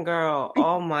fashion, girl.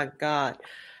 Oh my God.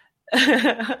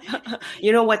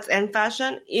 You know what's in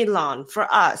fashion? Elon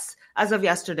for us as of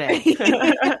yesterday.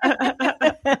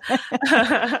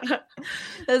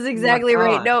 That's exactly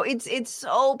right. No, it's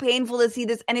so painful to see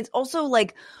this. And it's also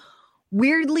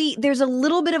weirdly, there's a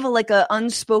little bit of a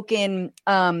unspoken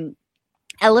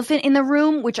elephant in the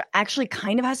room, which actually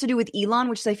kind of has to do with Elon,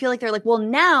 which is I feel like they're well,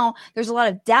 now there's a lot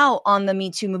of doubt on the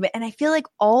Me Too movement. And I feel like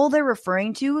all they're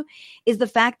referring to is the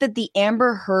fact that the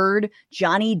Amber Heard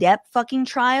Johnny Depp fucking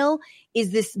trial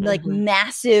is this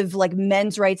massive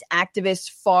men's rights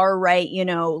activist far right,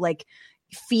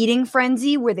 feeding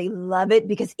frenzy where they love it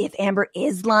because if Amber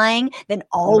is lying, then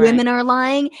all women are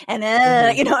lying, and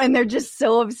and they're just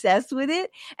so obsessed with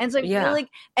it. And so I feel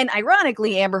and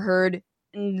ironically, Amber Heard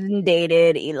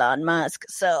dated Elon Musk,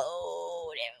 so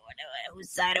whose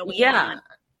side are we on?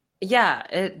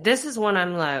 Yeah. This is when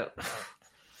I'm like,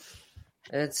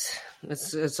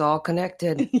 It's all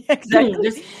connected.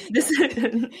 Exactly.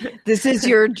 This is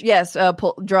your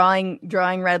drawing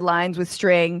red lines with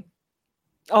string.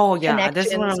 Oh yeah,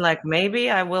 this one I'm like, maybe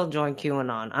I will join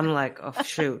QAnon. I'm like, oh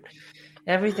shoot,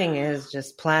 everything is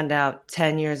just planned out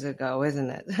 10 years ago, isn't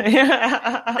it?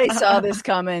 They saw this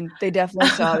coming. They definitely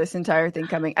saw this entire thing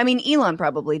coming. I mean, Elon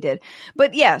probably did,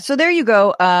 but yeah. So there you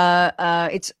go.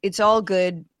 It's all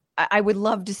good. I would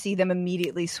love to see them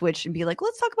immediately switch and be like,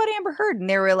 let's talk about Amber Heard, and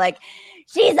they were like,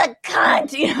 she's a cunt,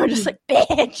 just like,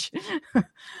 bitch.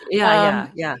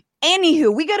 Yeah.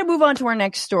 Anywho, we got to move on to our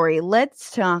next story.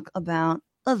 Let's talk about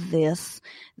this.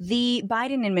 The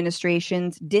Biden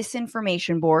administration's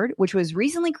Disinformation Board, which was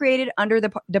recently created under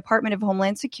the Department of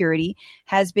Homeland Security,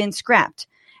 has been scrapped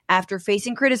after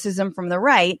facing criticism from the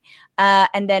right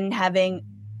and then having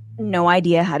no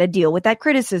idea how to deal with that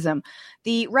criticism.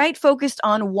 The right focused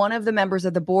on one of the members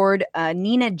of the board,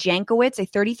 Nina Jankowicz, a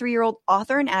 33-year-old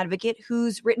author and advocate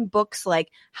who's written books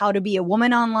like How to Be a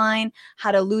Woman Online,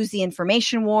 How to Lose the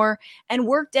Information War, and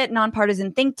worked at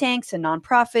nonpartisan think tanks and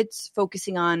nonprofits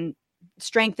focusing on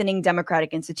strengthening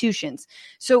democratic institutions.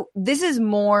 So this is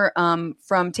more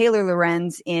from Taylor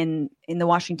Lorenz in the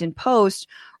Washington Post,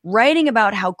 writing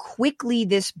about how quickly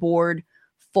this board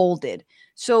folded.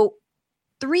 So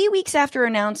 3 weeks after its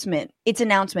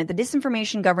announcement, the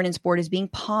Disinformation Governance Board is being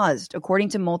paused, according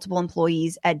to multiple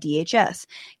employees at DHS,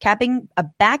 capping a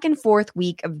back-and-forth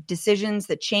week of decisions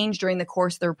that changed during the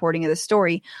course of the reporting of the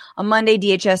story. On Monday,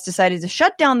 DHS decided to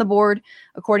shut down the board,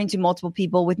 according to multiple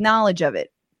people with knowledge of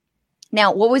it.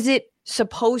 Now, what was it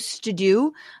supposed to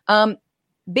do?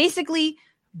 Basically,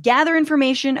 gather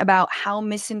information about how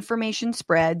misinformation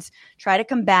spreads, try to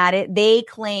combat it. They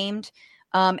claimed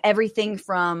everything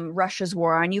from Russia's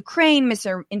war on Ukraine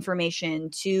misinformation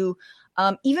to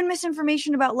even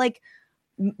misinformation about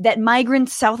that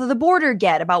migrants south of the border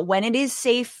get about when it is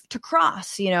safe to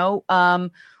cross,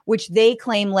 which they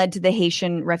claim led to the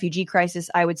Haitian refugee crisis.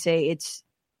 I would say it's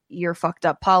your fucked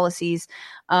up policies.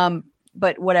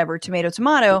 But whatever,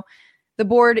 tomato. The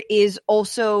board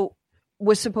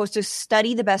was supposed to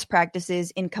study the best practices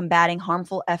in combating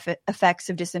harmful effects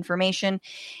of disinformation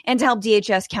and to help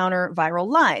DHS counter viral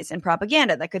lies and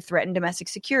propaganda that could threaten domestic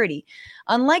security.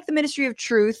 Unlike the Ministry of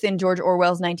Truth in George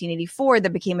Orwell's 1984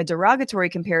 that became a derogatory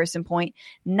comparison point,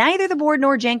 neither the board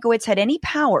nor Jankowicz had any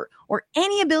power or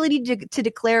any ability to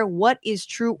declare what is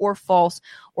true or false,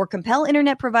 or compel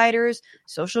internet providers,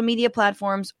 social media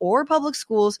platforms, or public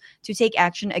schools to take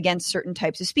action against certain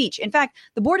types of speech. In fact,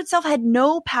 the board itself had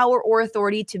no power or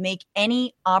authority to make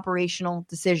any operational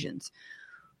decisions.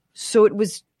 So it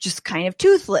was just kind of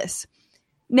toothless.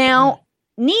 Now,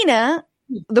 Nina,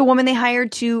 the woman they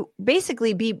hired to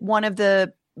basically be one of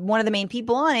the main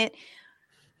people on it,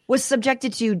 was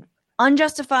subjected to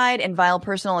unjustified and vile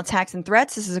personal attacks and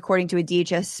threats. This is according to a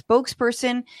DHS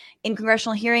spokesperson. In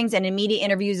congressional hearings and in media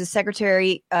interviews, the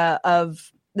Secretary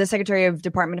of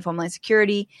Department of Homeland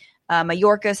Security,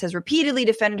 Mayorkas, has repeatedly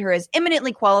defended her as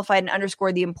eminently qualified and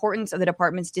underscored the importance of the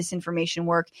department's disinformation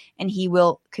work, and he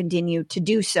will continue to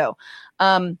do so.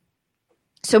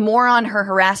 So more on her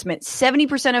harassment.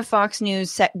 70% of Fox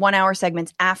News 1 hour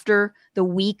segments after the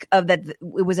week of that it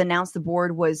was announced the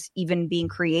board was even being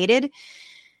created,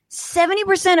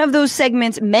 70% of those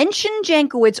segments mention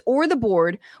Jankowicz or the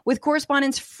board, with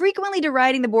correspondents frequently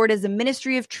deriding the board as the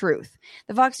Ministry of Truth.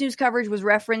 The Fox News coverage was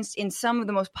referenced in some of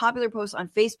the most popular posts on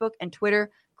Facebook and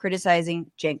Twitter criticizing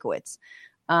Jankowicz.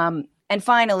 And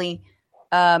finally,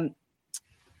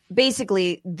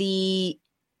 basically,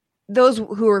 those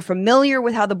who are familiar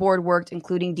with how the board worked,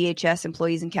 including DHS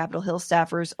employees and Capitol Hill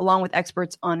staffers, along with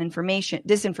experts on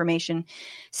disinformation,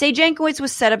 say Jankowicz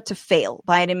was set up to fail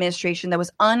by an administration that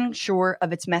was unsure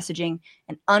of its messaging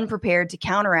and unprepared to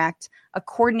counteract a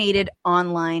coordinated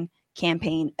online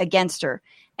campaign against her.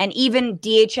 And even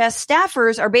DHS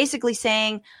staffers are basically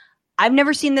saying, I've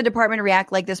never seen the department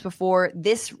react like this before.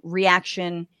 This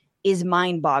reaction is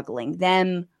mind-boggling.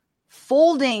 Them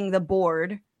folding the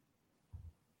board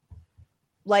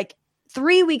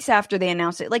 3 weeks after they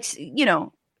announced it.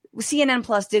 CNN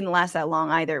Plus didn't last that long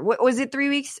either. What was it, 3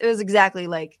 weeks? It was exactly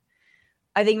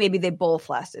I think maybe they both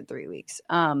lasted 3 weeks.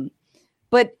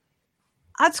 But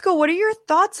Atsuko, what are your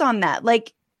thoughts on that?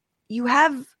 You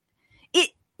have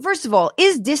it. First of all,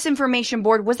 is Disinformation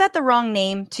Board, was that the wrong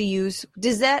name to use?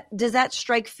 Does that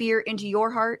strike fear into your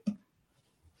heart?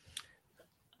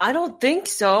 I don't think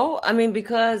so. I mean,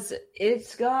 because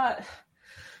it's got...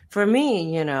 For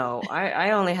me,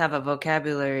 I only have a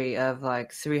vocabulary of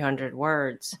 300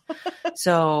 words.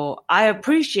 So I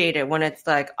appreciate it when it's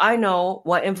I know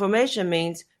what information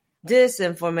means.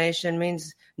 Disinformation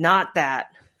means not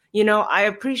that, You know, I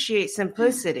appreciate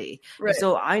simplicity. Right.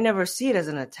 So I never see it as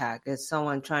an attack. It's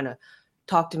someone trying to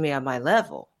talk to me at my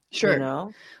level. Sure. You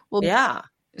know? Well, yeah.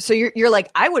 So you're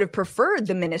like, I would have preferred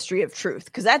the Ministry of Truth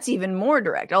because that's even more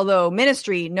direct. Although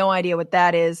ministry, no idea what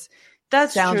that is.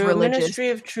 That's Sounds true. religious. Ministry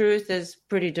of Truth is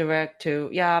pretty direct too.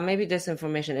 Yeah, maybe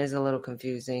disinformation is a little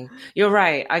confusing. You're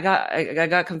right. I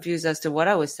got confused as to what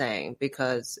I was saying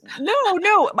because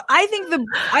No. I think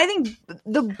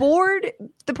the board.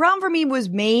 The problem for me was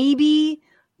maybe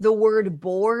the word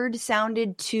board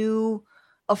sounded too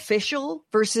official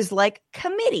versus like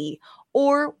committee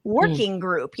or working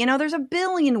group. You know, there's a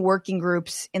billion working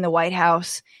groups in the White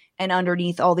House and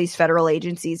underneath all these federal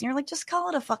agencies. And you're like, just call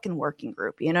it a fucking working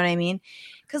group. You know what I mean?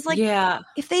 Because like,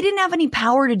 if they didn't have any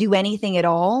power to do anything at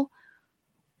all,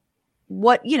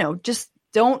 just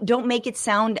don't make it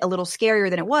sound a little scarier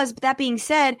than it was. But that being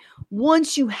said,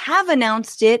 once you have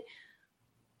announced it,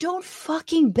 don't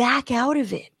fucking back out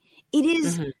of it. It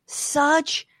is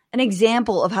such an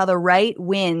example of how the right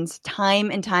wins time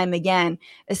and time again,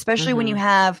 especially when you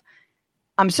have,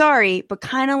 I'm sorry, but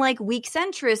kind of like weak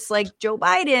centrists like Joe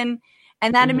Biden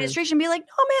and that administration be like,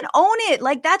 no, man, own it.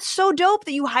 Like, that's so dope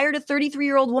that you hired a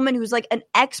 33-year-old woman who's like an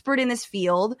expert in this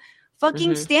field.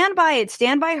 Fucking stand by it.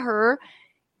 Stand by her.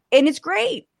 And it's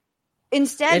great.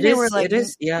 Instead, they were like,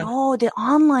 oh, the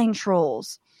online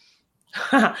trolls.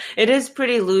 It is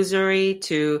pretty losery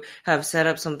to have set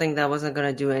up something that wasn't going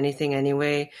to do anything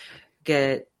anyway,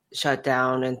 get shut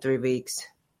down in 3 weeks.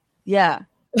 Yeah.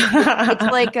 It's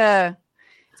like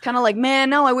it's kind of like, man,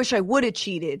 no, I wish I would have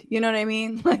cheated. You know what I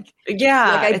mean? Like,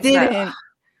 I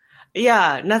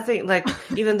didn't. Nothing like,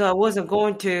 even though I wasn't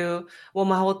going to, well,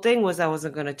 my whole thing was I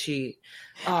wasn't going to cheat.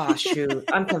 Oh, shoot.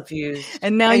 I'm confused.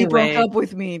 And now you broke up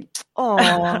with me.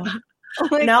 Oh.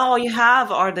 Like, now all you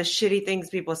have are the shitty things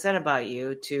people said about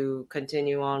you to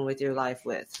continue on with your life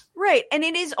with. Right. And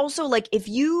it is also like, I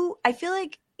feel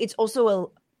like it's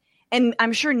also and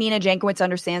I'm sure Nina Jankowicz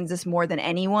understands this more than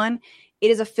anyone.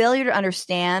 It is a failure to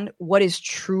understand what is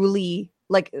truly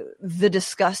like the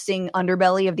disgusting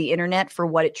underbelly of the internet for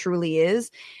what it truly is.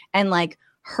 And like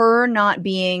her not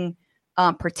being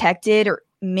protected or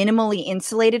minimally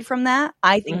insulated from that,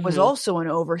 I think was also an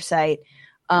oversight.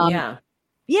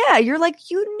 Yeah, you're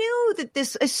like, you knew that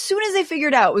this, as soon as they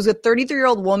figured out it was a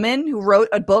 33-year-old woman who wrote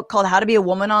a book called How to Be a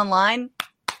Woman Online,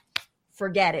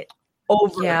 forget it.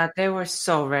 Over. Yeah, they were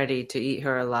so ready to eat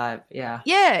her alive. Yeah.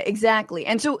 Yeah, exactly.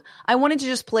 And so I wanted to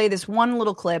just play this one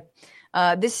little clip.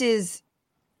 This is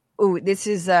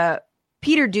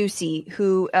Peter Doocy,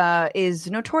 who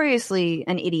is notoriously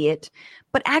an idiot,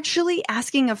 but actually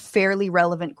asking a fairly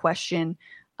relevant question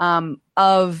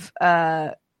of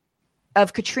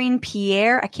Katrine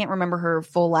Pierre. I can't remember her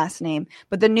full last name,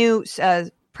 but the new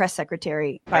press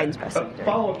secretary, Biden's press secretary.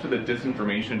 Follow up to the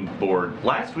disinformation board.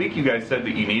 Last week, you guys said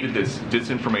that you needed this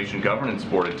disinformation governance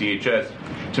board at DHS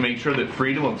to make sure that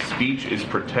freedom of speech is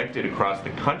protected across the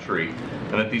country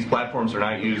and that these platforms are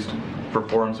not used for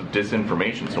forms of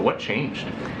disinformation. So what changed?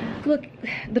 Look,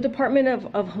 the Department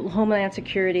of Homeland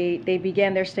Security, they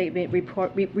began their statement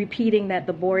repeating that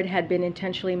the board had been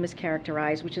intentionally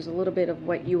mischaracterized, which is a little bit of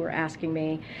what you were asking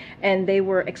me, and they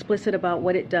were explicit about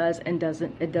what it does and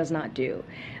does not do.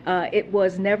 It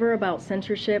was never about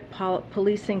censorship,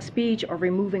 policing speech, or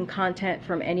removing content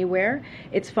from anywhere.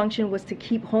 Its function was to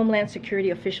keep Homeland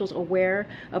Security officials aware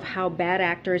of how bad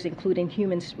actors, including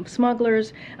human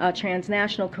smugglers,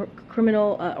 transnational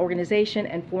criminal organization,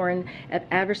 and foreign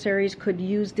adversaries could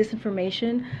use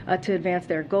disinformation to advance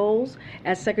their goals.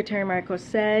 As Secretary Marcos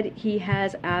said, he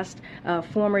has asked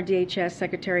former DHS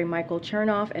Secretary Michael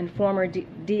Chernoff and former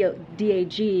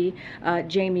DAG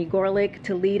Jamie Gorelick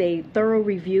to lead a thorough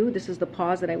review. This is the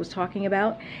pause that I was talking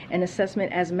about, an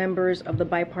assessment as members of the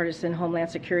bipartisan Homeland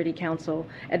Security Council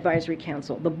Advisory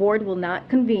Council. The board will not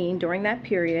convene during that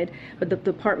period, but the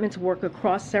departments work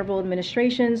across several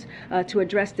administrations to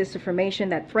address disinformation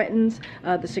that threatens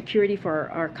the security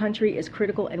for our country is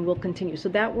critical and will continue. So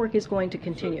that work is going to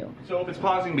continue. So if it's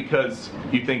pausing because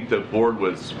you think the board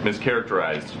was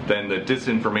mischaracterized, then the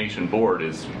disinformation board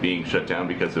is being shut down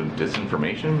because of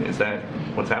disinformation? Is that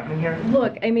what's happening here?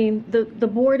 Look, I mean, the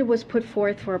board was put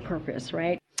forth for a purpose,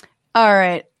 right? All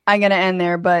right. I'm going to end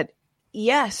there. But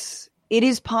yes, it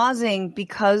is pausing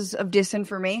because of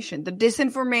disinformation. The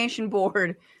disinformation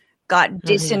board got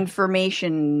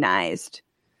disinformationized.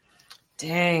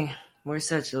 Dang. We're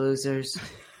such losers.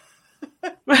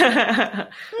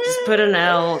 Just put an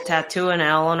L, tattoo an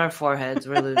L on our foreheads.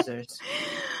 We're losers.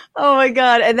 Oh my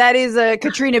God. And that is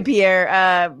Katrina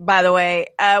Pierre, by the way.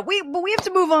 But we have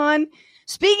to move on.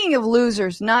 Speaking of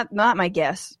losers, not my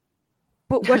guess,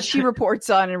 but what she reports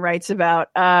on and writes about.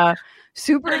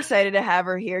 super excited to have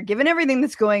her here, given everything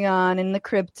that's going on in the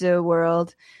crypto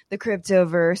world, the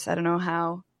cryptoverse. I don't know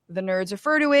how the nerds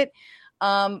refer to it.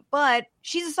 But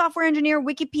she's a software engineer,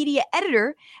 Wikipedia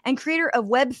editor, and creator of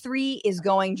Web3 is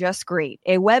Going Just Great,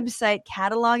 a website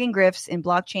cataloging grifts in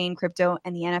blockchain, crypto,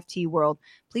 and the NFT world.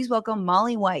 Please welcome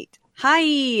Molly White. Hi.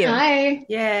 Hi.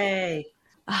 Yay.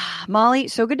 Molly,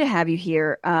 so good to have you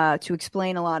here to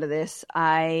explain a lot of this.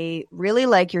 I really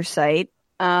like your site,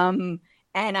 and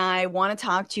I want to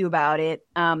talk to you about it.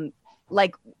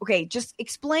 Just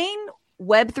explain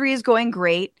Web3 is going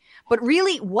great. But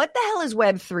really, what the hell is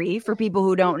Web3 for people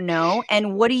who don't know?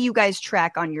 And what do you guys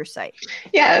track on your site?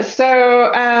 Yeah,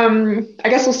 so I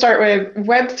guess we'll start with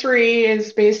Web3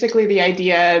 is basically the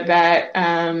idea that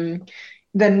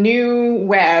the new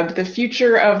web, the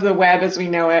future of the web as we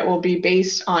know it, will be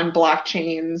based on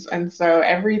blockchains. And so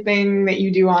everything that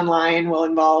you do online will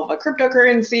involve a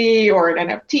cryptocurrency or an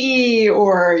NFT,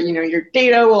 or your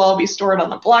data will all be stored on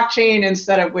the blockchain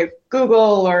instead of with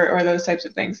Google or those types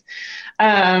of things.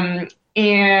 And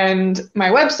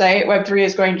my website, Web3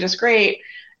 is Going Just Great,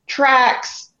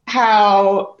 tracks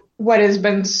how what has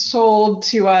been sold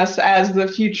to us as the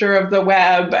future of the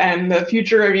web and the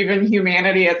future of even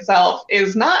humanity itself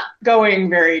is not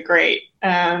going very great.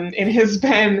 It has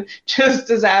been just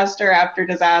disaster after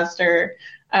disaster.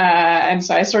 And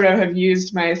so I sort of have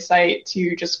used my site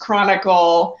to just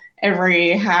chronicle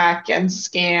every hack and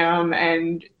scam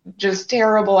and just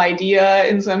terrible idea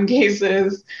in some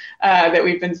cases that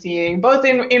we've been seeing, both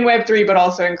in Web3, but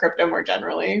also in crypto more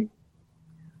generally.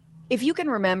 If you can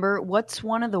remember, what's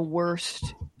one of the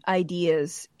worst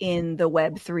ideas in the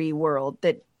Web3 world?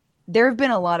 That there have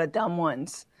been a lot of dumb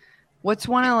ones. What's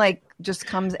one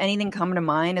of anything come to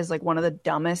mind as like one of the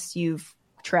dumbest you've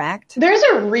tracked? There's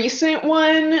a recent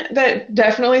one that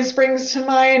definitely springs to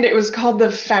mind. It was called the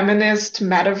feminist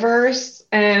metaverse.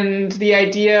 And the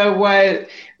idea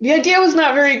was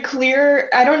not very clear.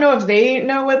 I don't know if they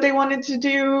know what they wanted to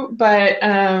do, but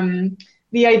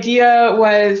the idea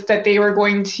was that they were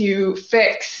going to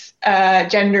fix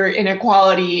gender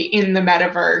inequality in the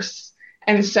metaverse.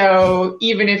 And so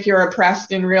even if you're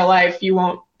oppressed in real life, you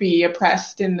won't be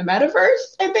oppressed in the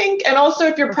metaverse, I think. And also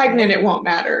if you're pregnant, it won't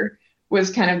matter,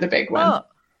 was kind of the big one. Oh.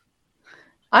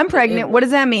 I'm pregnant. What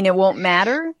does that mean? It won't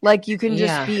matter? Like you can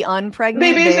just be unpregnant?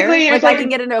 They basically, there? Like I can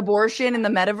get an abortion in the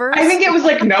metaverse? I think it was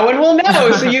like no one will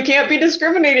know, so you can't be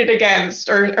discriminated against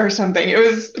or something. It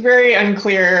was very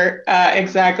unclear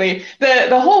exactly.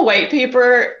 The whole white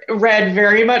paper read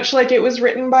very much like it was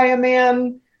written by a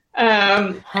man,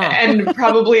 and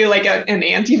probably like an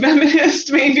anti-feminist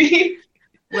maybe.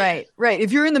 Right.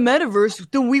 If you're in the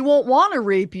metaverse, then we won't want to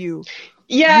rape you.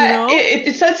 Yeah,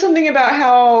 it said something about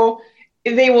how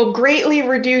they will greatly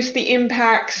reduce the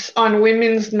impacts on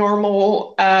women's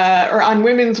normal or on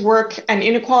women's work and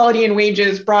inequality in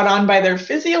wages brought on by their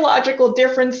physiological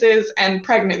differences and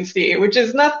pregnancy, which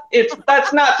is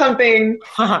that's not something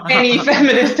any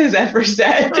feminist has ever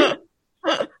said.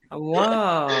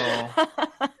 Whoa.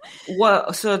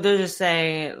 Well, so they're just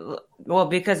saying, well,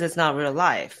 because it's not real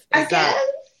life. I guess.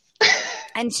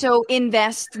 And so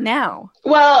invest now.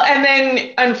 Well, and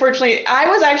then unfortunately,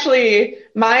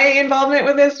 my involvement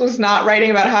with this was not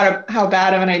writing about how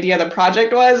bad of an idea the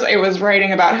project was. It was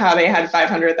writing about how they had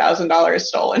 $500,000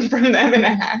 stolen from them in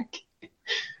a hack.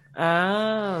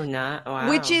 Oh, wow.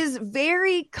 Which is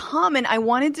very common. I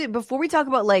wanted to, before we talk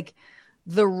about like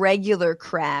the regular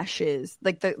crashes,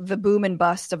 like the boom and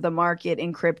bust of the market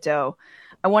in crypto,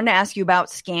 I wanted to ask you about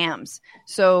scams.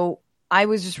 So I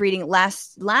was just reading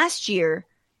last year,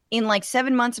 in like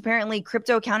 7 months, apparently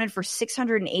crypto accounted for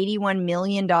 $681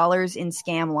 million in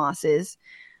scam losses.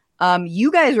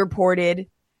 You guys reported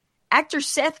actor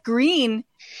Seth Green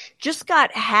just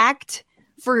got hacked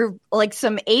for like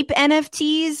some ape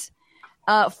NFTs,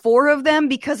 4 of them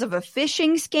because of a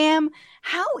phishing scam.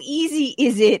 How easy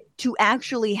is it to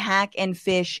actually hack and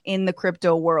phish in the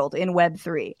crypto world in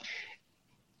Web3?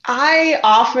 I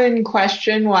often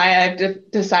question why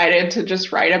I've decided to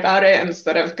just write about it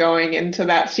instead of going into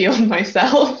that field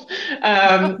myself,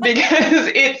 because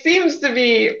it seems to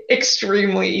be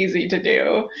extremely easy to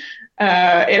do.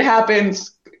 It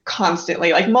happens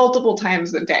constantly, like multiple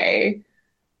times a day.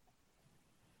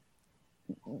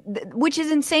 Which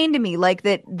is insane to me, like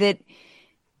that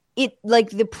it, like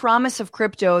the promise of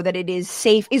crypto that it is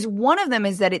safe is one of them,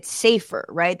 is that it's safer,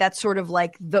 right? That's sort of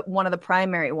like one of the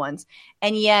primary ones.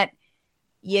 And yet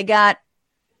you got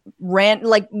random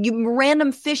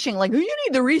phishing, like you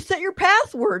need to reset your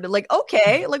password. Like,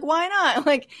 okay, like why not?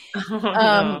 Like,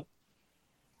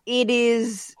 it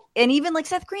is. And even like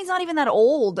Seth Green's not even that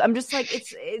old. I'm just like,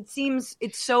 it seems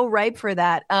it's so ripe for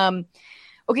that.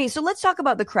 Okay, so let's talk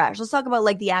about the crash. Let's talk about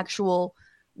like the actual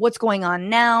what's going on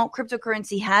now.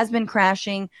 Cryptocurrency has been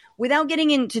crashing without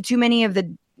getting into too many of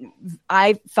the,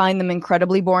 I find them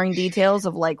incredibly boring details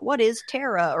of like, what is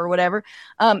Terra or whatever.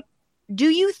 Do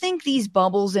you think these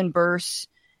bubbles and bursts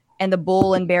and the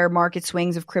bull and bear market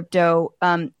swings of crypto,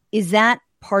 is that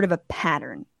part of a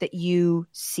pattern that you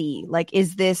see? Like,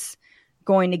 is this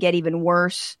going to get even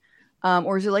worse?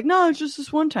 Or is it like, no, it's just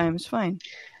this one time, it's fine?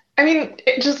 I mean,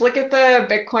 just look at the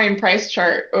Bitcoin price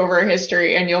chart over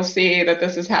history, and you'll see that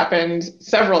this has happened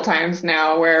several times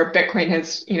now where Bitcoin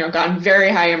has, gone very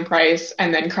high in price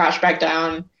and then crashed back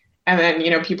down. And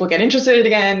then, people get interested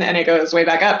again and it goes way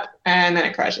back up and then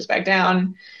it crashes back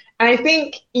down. And I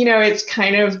think, it's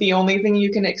kind of the only thing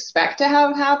you can expect to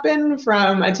have happen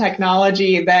from a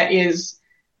technology that is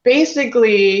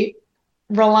basically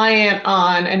reliant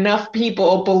on enough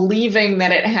people believing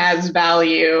that it has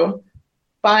value,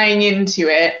 buying into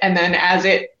it, and then as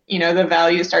it, the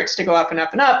value starts to go up and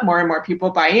up and up, more and more people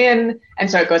buy in,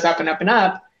 and so it goes up and up and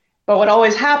up. But what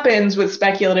always happens with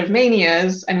speculative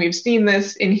manias, and we've seen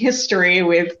this in history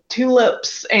with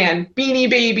tulips and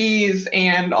beanie babies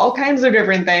and all kinds of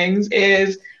different things,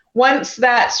 is once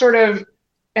that sort of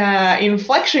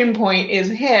inflection point is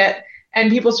hit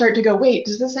and people start to go, wait,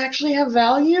 does this actually have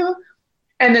value?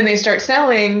 And then they start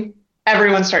selling,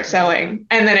 everyone starts selling,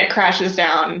 and then it crashes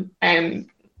down, and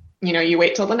you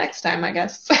wait till the next time, I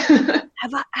guess.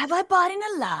 Have I bought in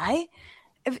a lie?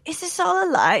 Is this all a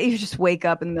lie? You just wake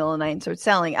up in the middle of the night and start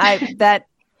selling. And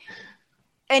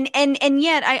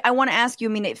yet I want to ask you,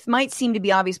 I mean, it might seem to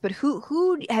be obvious, but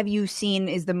who have you seen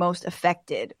is the most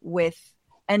affected with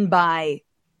and by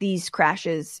these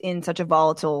crashes in such a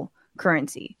volatile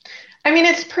currency? I mean,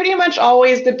 it's pretty much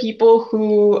always the people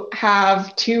who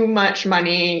have too much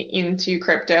money into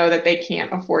crypto that they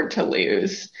can't afford to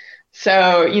lose.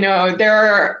 So, there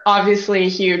are obviously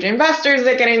huge investors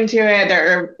that get into it.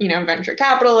 There are, venture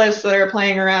capitalists that are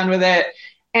playing around with it.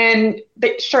 And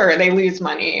they lose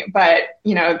money, but,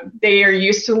 they are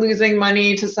used to losing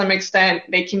money to some extent.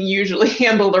 They can usually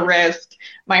handle the risk.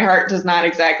 My heart does not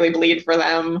exactly bleed for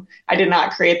them. I did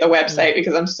not create the website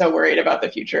because I'm so worried about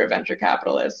the future of venture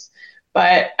capitalists.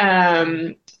 But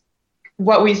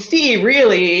what we see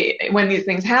really when these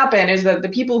things happen is that the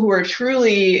people who are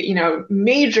truly,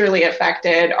 majorly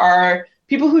affected are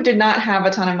people who did not have a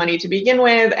ton of money to begin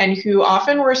with and who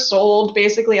often were sold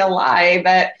basically a lie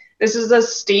that this is a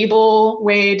stable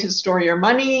way to store your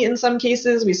money in some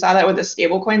cases. We saw that with the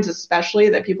stable coins, especially,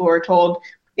 that people were told,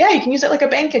 yeah, you can use it like a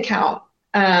bank account.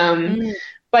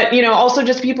 But, also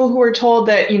just people who were told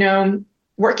that,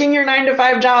 working your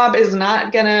 9-to-5 job is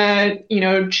not gonna,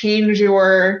 change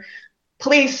your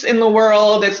place in the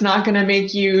world. It's not going to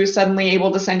make you suddenly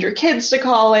able to send your kids to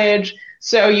college.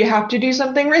 So you have to do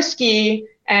something risky,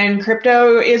 and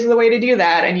crypto is the way to do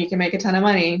that. And you can make a ton of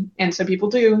money. And so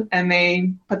people do, and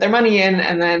they put their money in.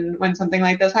 And then when something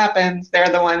like this happens,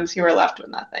 they're the ones who are left with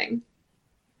nothing.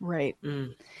 Right.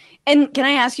 And can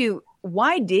I ask you,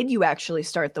 why did you actually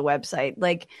start the website?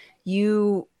 Like,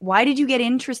 why did you get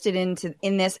interested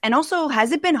in this? And also,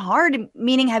 has it been hard?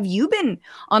 Meaning, have you been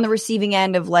on the receiving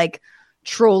end of like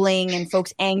trolling and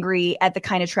folks angry at the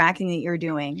kind of tracking that you're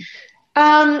doing?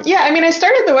 Yeah, I mean, I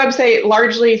started the website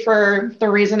largely for the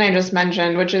reason I just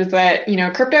mentioned, which is that,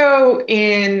 crypto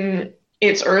in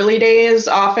its early days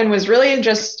often was really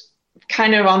just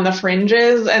kind of on the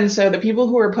fringes. And so the people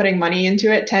who were putting money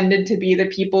into it tended to be the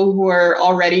people who are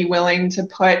already willing to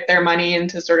put their money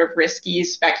into sort of risky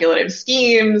speculative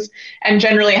schemes and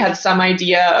generally had some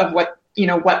idea of what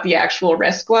the actual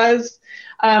risk was.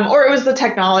 Or it was the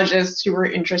technologists who were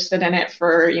interested in it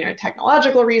for,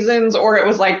 technological reasons, or it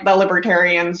was like the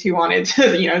libertarians who wanted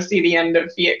to, see the end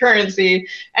of fiat currency.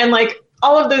 And like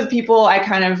all of those people, I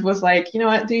kind of was like, you know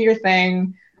what, do your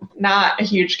thing. Not a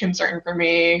huge concern for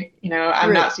me.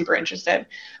 I'm not super interested.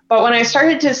 But when I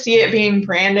started to see it being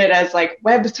branded as like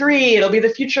Web3, it'll be the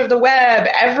future of the web.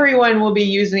 Everyone will be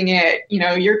using it.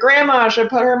 Your grandma should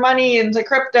put her money into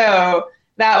crypto.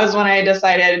 That was when I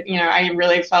decided, I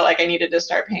really felt like I needed to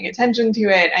start paying attention to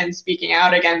it and speaking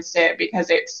out against it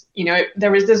because it's,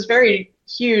 there was this very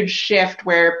huge shift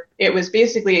where it was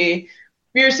basically,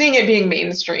 we were seeing it being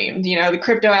mainstreamed, the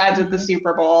crypto ads at the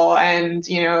Super Bowl and,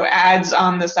 ads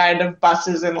on the side of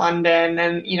buses in London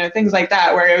and, things like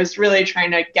that, where it was really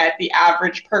trying to get the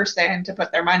average person to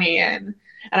put their money in.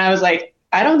 And I was like,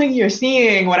 I don't think you're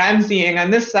seeing what I'm seeing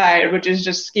on this side, which is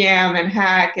just scam and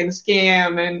hack and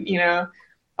scam and,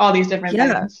 all these different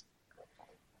things.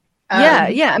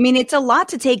 Yeah. I mean, it's a lot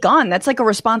to take on. That's like a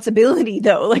responsibility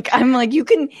though. Like, I'm like,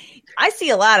 I see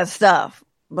a lot of stuff,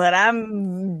 but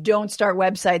don't start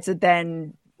websites that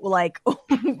then like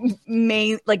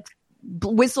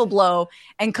whistle blow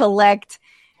and collect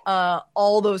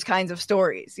all those kinds of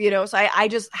stories, so I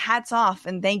just hats off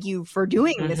and thank you for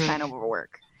doing this kind of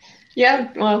work.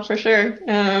 Yeah, well, for sure.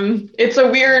 It's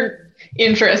a weird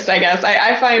interest, I guess.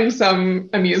 I find some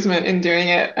amusement in doing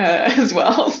it as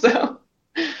well. So,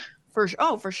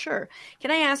 for sure.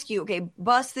 Can I ask you? Okay,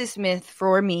 bust this myth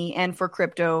for me and for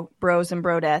crypto bros and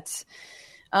brodettes.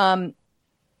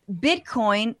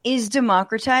 Bitcoin is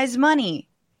democratized money.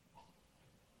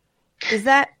 Is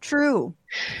that true?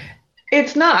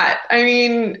 It's not. I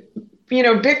mean,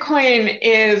 Bitcoin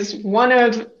is one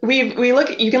of you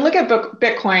can look at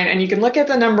Bitcoin and you can look at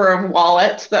the number of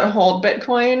wallets that hold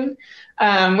Bitcoin,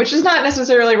 which does not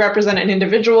necessarily represent an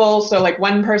individual. So like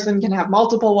one person can have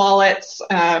multiple wallets,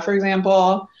 for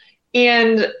example,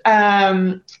 and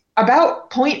about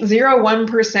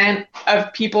 0.01%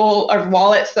 of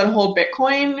wallets that hold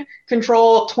Bitcoin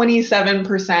control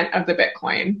 27% of the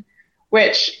Bitcoin.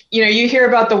 Which, you hear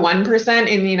about the 1%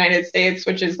 in the United States,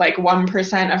 which is like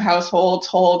 1% of households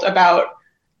hold about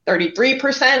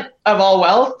 33% of all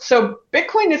wealth. So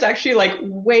Bitcoin is actually like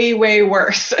way, way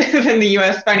worse than the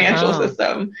US financial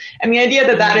system. And the idea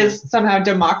that that is somehow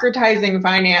democratizing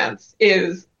finance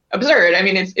is absurd. I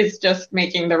mean, it's just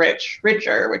making the rich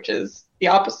richer, which is the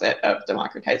opposite of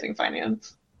democratizing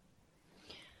finance.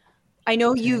 I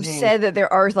know you've said that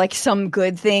there are like some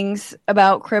good things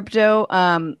about crypto.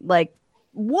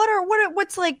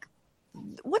 What's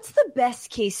the best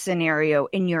case scenario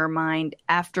in your mind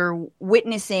after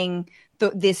witnessing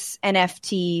this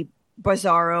NFT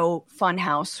bizarro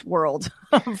funhouse world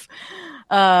of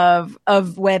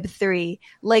Web3?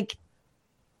 Like,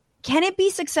 can it be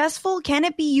successful? Can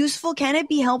it be useful? Can it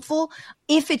be helpful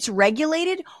if it's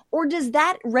regulated? Or does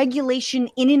that regulation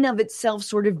in and of itself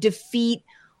sort of defeat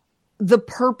the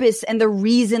purpose and the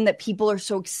reason that people are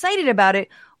so excited about it,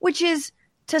 which is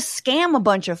to scam a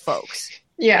bunch of folks,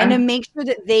 and to make sure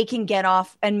that they can get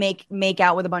off and make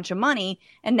out with a bunch of money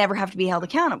and never have to be held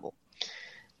accountable?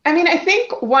 I mean, I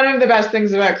think one of the best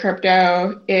things about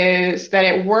crypto is that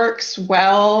it works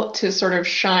well to sort of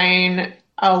shine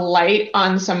a light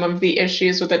on some of the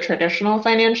issues with the traditional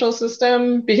financial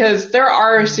system, because there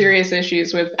are serious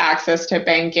issues with access to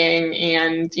banking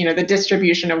and, the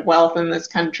distribution of wealth in this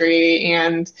country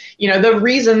and, the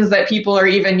reasons that people are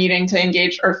even needing to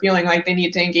engage or feeling like they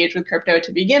need to engage with crypto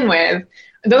to begin with.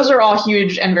 Those are all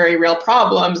huge and very real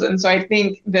problems. And so I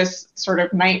think this sort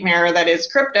of nightmare that is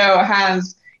crypto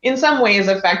has in some ways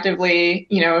effectively,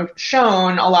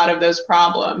 shown a lot of those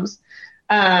problems.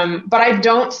 But I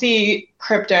don't see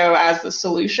crypto as the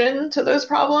solution to those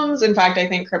problems. In fact, I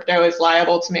think crypto is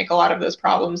liable to make a lot of those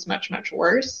problems much, much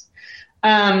worse.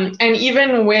 And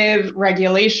even with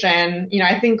regulation,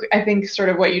 I think sort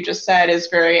of what you just said is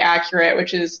very accurate,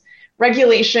 which is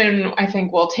regulation, I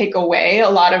think, will take away a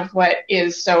lot of what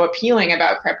is so appealing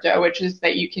about crypto, which is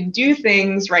that you can do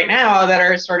things right now that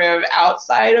are sort of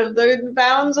outside of the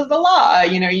bounds of the law.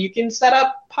 You can set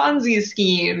up Ponzi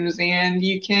schemes and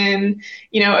you can,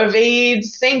 evade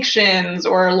sanctions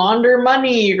or launder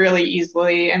money really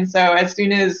easily. And so as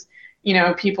soon as,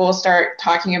 people start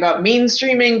talking about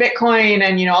mainstreaming Bitcoin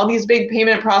and, all these big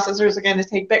payment processors are going to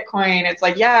take Bitcoin, it's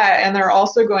like, yeah, and they're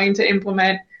also going to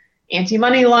implement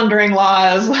anti-money laundering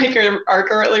laws like are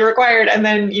currently required. And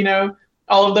then,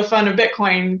 all of the fun of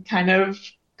Bitcoin kind of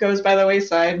goes by the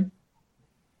wayside.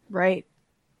 Right.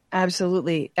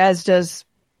 Absolutely. As does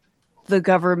the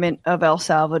government of El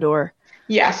Salvador.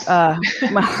 Yes.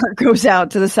 My heart goes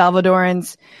out to the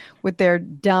Salvadorans with their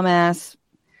dumbass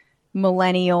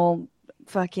millennial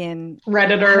fucking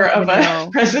Redditor of a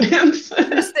president.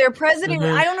 Just their president.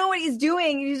 I don't know what he's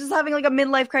doing. He's just having like a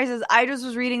midlife crisis. I just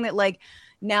was reading that like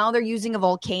now they're using a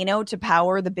volcano to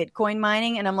power the Bitcoin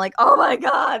mining. And I'm like, oh my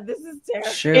God, this is terrible.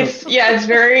 Sure. It's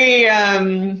very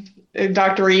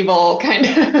Dr. Evil kind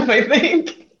of, I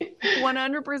think.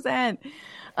 100%.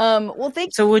 Well, thank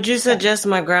you. So would you suggest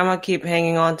my grandma keep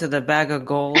hanging on to the bag of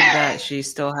gold that she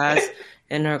still has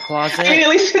in her closet? I mean, at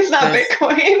least it's not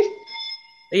Bitcoin.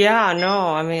 Yeah,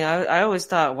 no. I mean, I always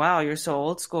thought, wow, you're so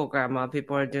old school, Grandma.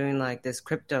 People are doing like this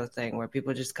crypto thing where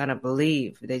people just kind of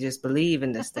believe. They just believe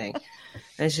in this thing.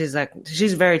 And she's like,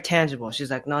 she's very tangible.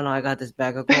 She's like, no, I got this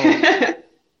bag of gold.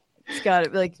 It's got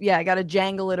to like, yeah, I got to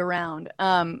jangle it around.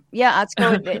 Yeah,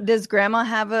 Atsuko, does Grandma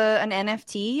have an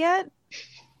NFT yet?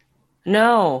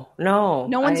 No. No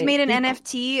one's made an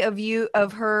NFT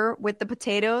of her with the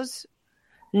potatoes.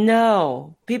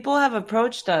 No, people have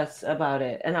approached us about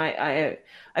it, and I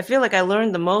feel like I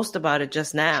learned the most about it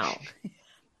just now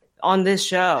on this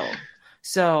show.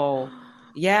 So,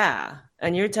 yeah,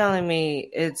 and you're telling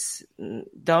me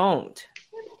don't.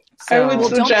 I would Well,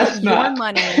 don't suggest put your not.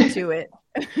 money into it.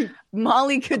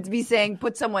 Molly could be saying,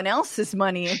 put someone else's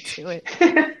money into it.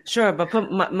 Sure, but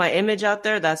put my image out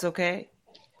there. That's okay.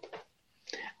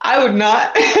 I would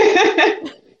not.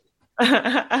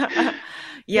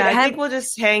 Yeah, I think we'll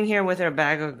just hang here with our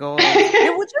bag of gold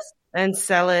and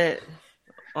sell it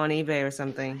on eBay or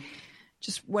something.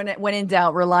 Just when in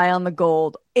doubt, rely on the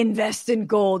gold. Invest in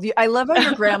gold. I love how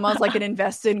your grandma's like an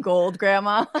invest in gold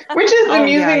grandma. Which is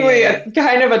amusingly yeah.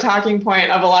 kind of a talking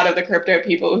point of a lot of the crypto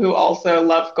people who also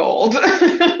love gold.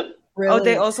 Really? Oh,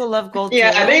 they also love gold too?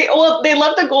 Yeah, they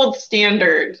love the gold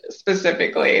standard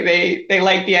specifically. They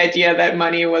like the idea that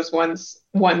money was once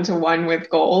 1-to-1 with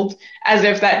gold, as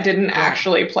if that didn't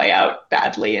actually play out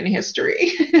badly in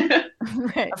history.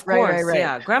 Right, Of course, right.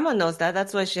 yeah. Grandma knows that.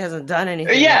 That's why she hasn't done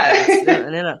anything. Yeah.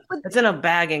 It's in a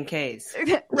bag in case.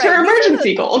 It's her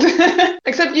emergency gold.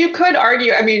 Except you could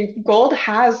argue, I mean, gold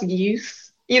has use.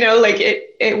 You know, like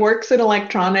it works in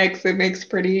electronics. It makes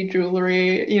pretty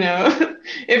jewelry. You know,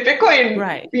 if Bitcoin,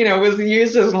 was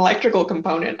used as an electrical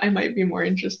component, I might be more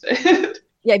interested.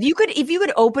 Yeah, if you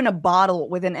could open a bottle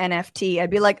with an NFT, I'd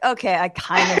be like, okay, I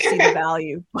kind of see the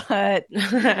value, but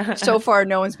so far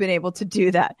no one's been able to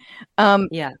do that.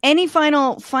 Yeah. Any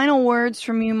final words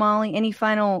from you, Molly? Any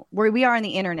final? We are on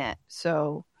the internet,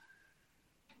 so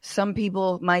some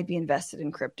people might be invested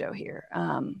in crypto here.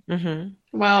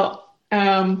 Well.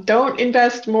 Don't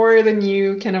invest more than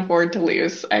you can afford to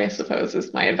lose, I suppose,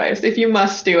 is my advice, if you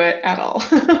must do it at all.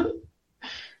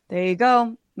 There you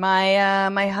go.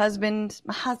 My husband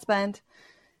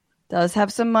does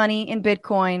have some money in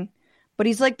Bitcoin, but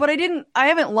he's like, but I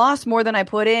haven't lost more than I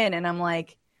put in. And I'm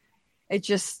like, I'm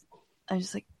just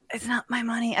like, it's not my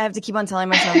money. I have to keep on telling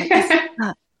myself, like, it's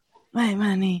not my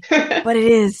money, but it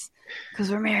is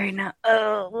because we're married now.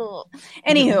 Oh,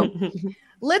 anywho.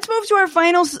 Let's move to our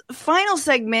final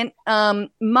segment.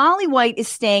 Molly White is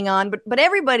staying on, but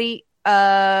everybody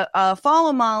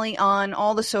follow Molly on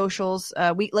all the socials.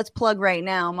 Let's plug right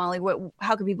now, Molly.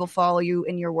 How can people follow you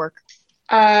in your work?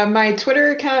 My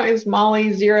Twitter account is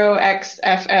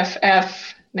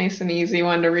Molly0xFFF. Nice and easy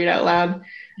one to read out loud.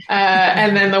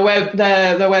 And then the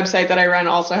website that I run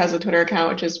also has a Twitter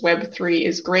account, which is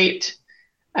web3isgreat.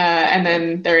 And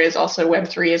then there is also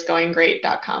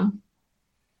web3isgoinggreat.com.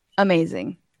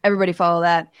 Amazing. Everybody follow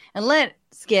that. And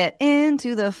let's get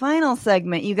into the final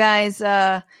segment. You guys,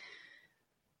 apropos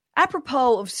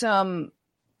of some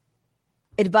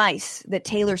advice that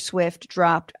Taylor Swift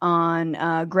dropped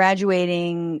on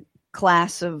graduating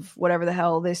class of whatever the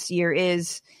hell this year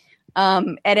is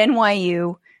at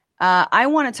NYU, I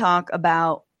want to talk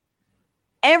about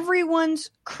everyone's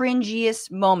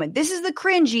cringiest moment. This is the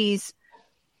cringies,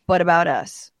 but about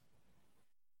us.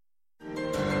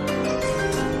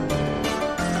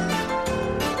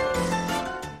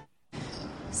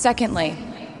 Secondly,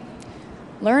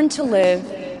 learn to live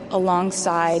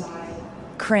alongside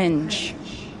cringe.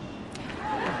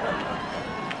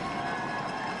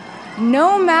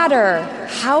 No matter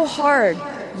how hard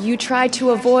you try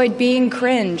to avoid being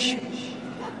cringe,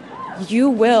 you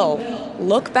will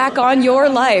look back on your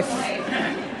life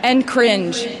and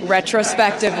cringe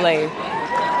retrospectively.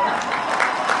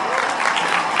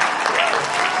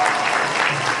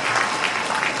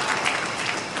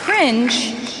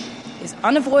 Cringe is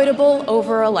unavoidable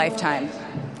over a lifetime.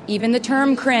 Even the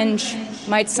term cringe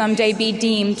might someday be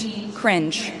deemed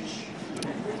cringe.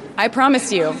 I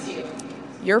promise you,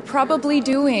 you're probably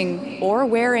doing or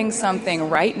wearing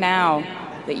something right now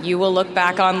that you will look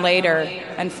back on later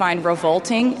and find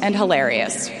revolting and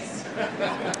hilarious.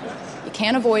 You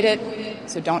can't avoid it,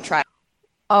 so don't try.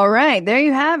 All right, there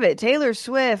you have it. Taylor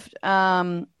Swift,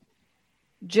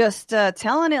 just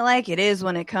telling it like it is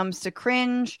when it comes to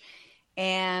cringe.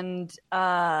 And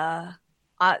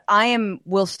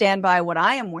will stand by what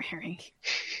I am wearing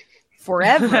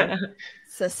forever.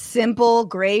 It's a simple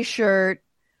gray shirt.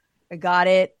 I got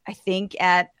it, I think,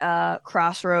 at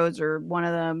Crossroads or one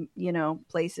of the,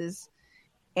 places.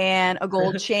 And a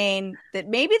gold chain that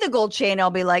maybe the gold chain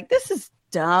I'll be like, this is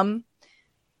dumb.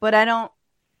 But I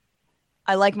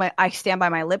stand by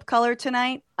my lip color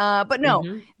tonight. But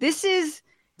no, This is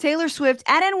Taylor Swift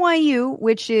at NYU,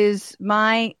 which is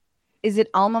is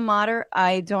it alma mater?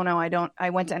 I don't know.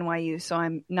 I went to NYU, so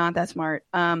I'm not that smart.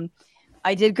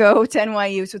 I did go to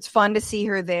NYU, so it's fun to see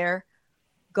her there.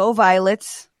 Go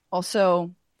Violets.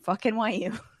 Also, fuck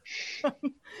NYU.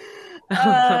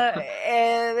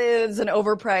 It's an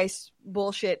overpriced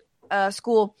bullshit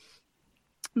school.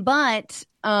 But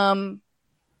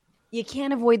you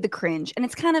can't avoid the cringe. And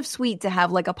it's kind of sweet to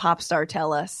have like a pop star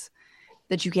tell us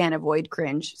that you can't avoid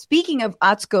cringe. Speaking of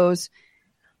Atsuko's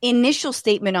initial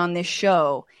statement on this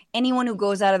show, anyone who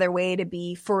goes out of their way to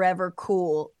be forever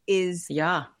cool is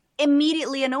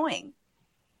immediately annoying.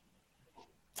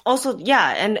 Also,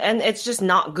 and it's just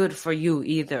not good for you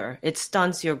either. It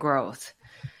stunts your growth.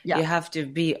 Yeah. You have to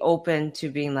be open to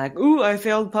being like, ooh, I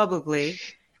failed publicly,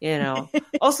 you know.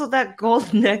 Also, that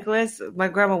gold necklace, my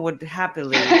grandma would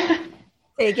happily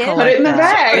take it, put it in the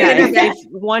bag. Yeah, if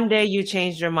one day you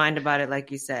changed your mind about it,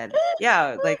 like you said.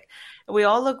 Yeah, like we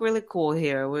all look really cool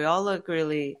here. We all look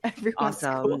really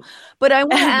awesome. Cool. But I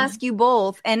want to ask you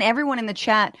both and everyone in the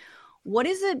chat, what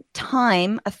is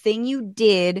a thing you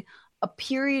did, a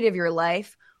period of your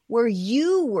life where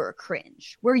you were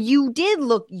cringe, where you did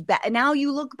look back? Now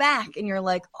you look back and you're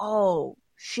like, oh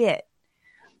shit.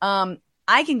 I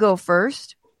can go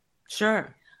first.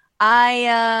 Sure.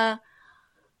 I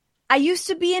used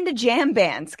to be into jam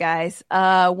bands, guys.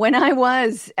 When I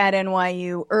was at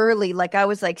NYU early, like I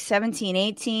was like 17,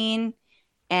 18,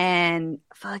 and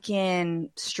fucking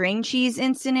String Cheese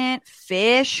Incident,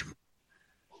 Fish,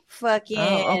 fucking.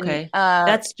 Oh, okay.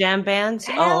 That's jam bands?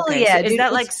 Hell okay. yeah. So is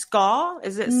that like ska?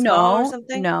 Is it ska or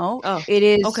something? No. Oh, it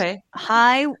is okay.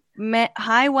 high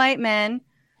white men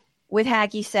with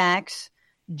hacky sacks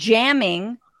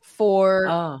jamming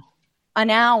for an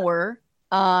hour.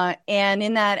 And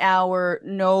in that hour,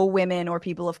 no women or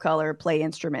people of color play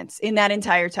instruments in that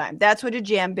entire time. That's what a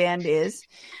jam band is.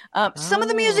 Some of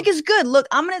the music is good. Look,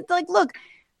 I'm going to look,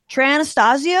 Trey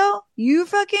Anastasio, you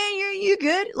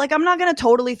good. Like, I'm not going to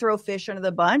totally throw Fish under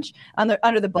the bus.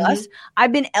 Mm-hmm.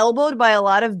 I've been elbowed by a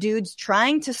lot of dudes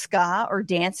trying to ska or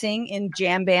dancing in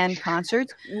jam band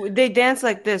concerts. They dance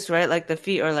like this, right? Like the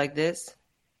feet are like this.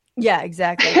 Yeah,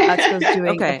 exactly. Atsuko's doing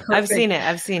okay, I've seen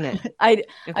it. I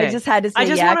just had to say, I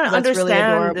just want to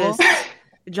understand really this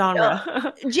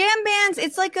genre. Jam bands,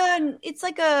 it's like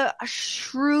a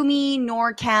shroomy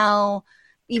NorCal,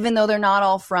 even though they're not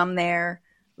all from there,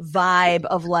 vibe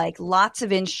of like lots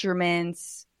of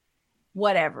instruments,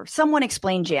 whatever. Someone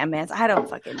explain jam bands. I don't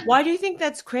fucking know. Why do you think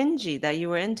that's cringy that you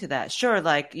were into that? Sure,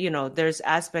 like, you know, there's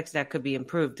aspects that could be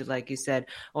improved. Like you said,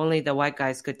 only the white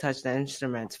guys could touch the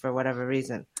instruments for whatever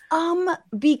reason.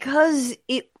 Because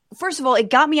first of all, it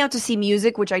got me out to see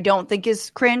music, which I don't think is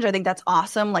cringe. I think that's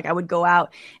awesome. Like, I would go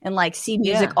out and like see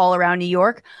music all around New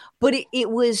York, but it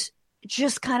was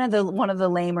just kind of one of the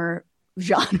lamer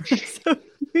genres of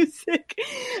music.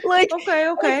 Like, okay.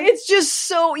 Like, it's just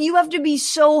so, you have to be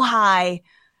so high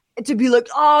to be like,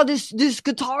 oh, this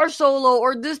guitar solo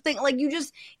or this thing. Like,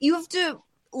 you have to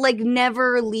like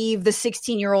never leave the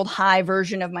 16-year-old high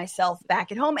version of myself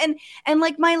back at home. And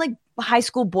like my like high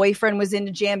school boyfriend was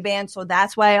into jam bands, so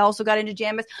that's why I also got into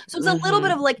jam bands. So it's a little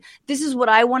bit of like, this is what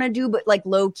I want to do, but like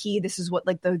low key, this is what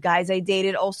like the guys I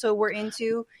dated also were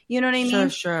into. You know what I mean?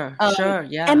 Sure,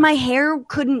 yeah. And my hair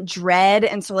couldn't dread,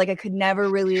 and so like I could never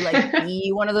really like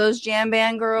be one of those jam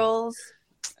band girls.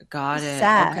 Got it.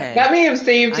 Sad. Okay. That may have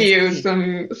saved you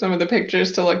some of the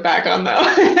pictures to look back on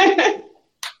though.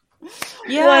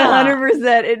 Yeah,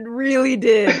 100%. It really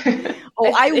did.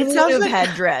 I would have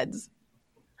had dreads.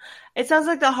 It sounds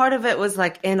like the heart of it was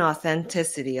like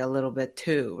inauthenticity a little bit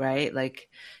too, right? Like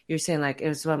you're saying, like it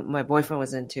was what my boyfriend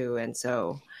was into, and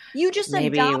so you just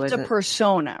adopt a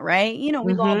persona, right? You know,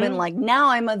 we've all been like, now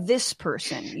I'm this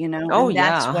person, you know. Oh and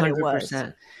yeah, that's 100%. What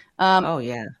it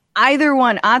was. Either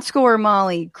one, Atsuko or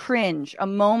Molly, cringe, a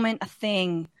moment, a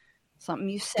thing, something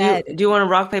you said. Do you want to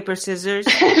rock, paper, scissors?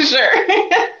 Sure.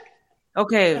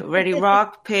 Okay, ready?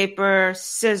 Rock, paper,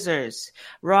 scissors.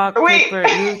 Rock, paper.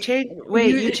 You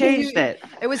changed it.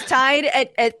 It was tied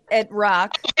at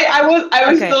rock. I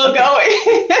was still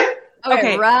going.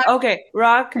 Okay,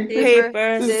 rock,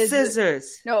 paper,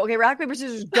 scissors. No, okay, rock, paper,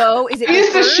 scissors, go. Is it I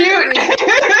used to shoot.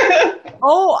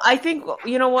 Oh, I think,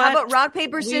 you know what? How about rock,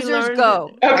 paper, scissors,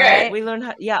 go? Okay. We learned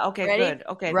how, okay, ready? Good.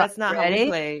 Okay, that's not how we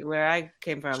play where I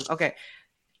came from. Okay.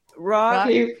 Rock,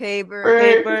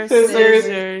 paper,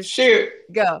 scissors, shoot.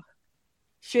 Go.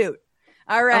 Shoot.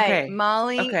 All right.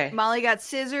 Okay. Molly got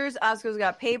scissors. Atsuko's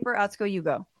got paper. Atsuko, you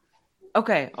go.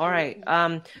 Okay. All right.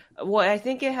 Well, I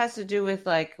think it has to do with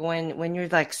like when you're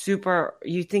like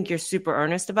you think you're super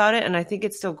earnest about it. And I think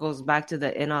it still goes back to the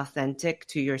inauthentic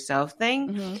to yourself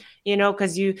thing, you know,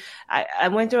 because I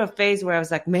went through a phase where I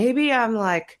was like, maybe I'm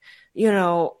like, you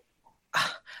know,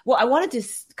 well, I wanted to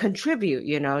contribute,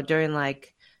 you know, during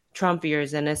like Trump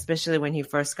years, and especially when he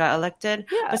first got elected.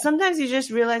 Yeah. But sometimes you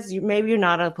just realize maybe you're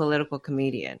not a political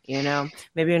comedian, you know,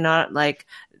 maybe you're not like,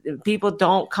 people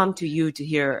don't come to you to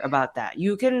hear about that.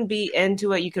 You can be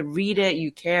into it. You can read it.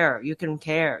 You can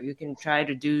try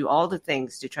to do all the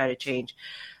things to try to change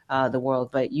the world,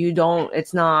 but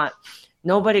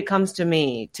nobody comes to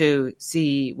me to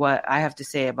see what I have to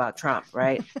say about Trump.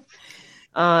 Right.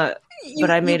 but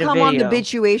I made a video. You come on the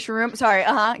Bitchuation Room. Sorry,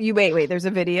 You wait. There's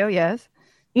a video, yes?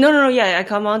 No. Yeah, I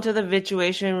come onto the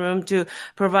Bitchuation Room to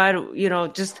provide,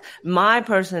 just my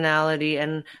personality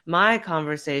and my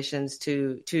conversations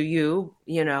to you,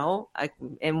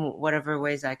 in whatever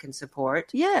ways I can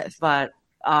support. Yes. But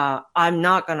I'm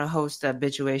not going to host a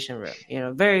Bitchuation Room.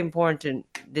 Very important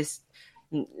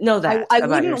know that. I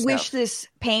wouldn't yourself. wish this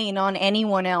pain on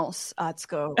anyone else,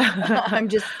 Atsuko. I'm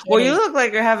just kidding. Well, you look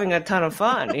like you're having a ton of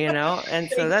fun,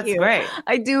 and so that's great.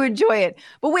 I do enjoy it.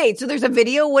 But wait, so there's a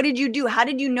video. What did you do? How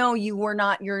did you know you're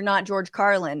not George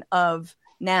Carlin of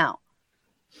now?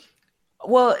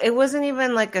 Well, it wasn't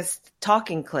even like a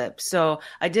talking clip. So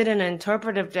I did an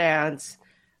interpretive dance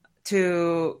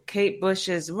to Kate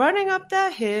Bush's Running Up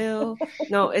That Hill.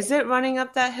 No, is it Running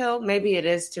Up That Hill? Maybe it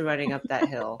is to Running Up That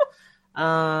Hill.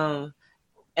 And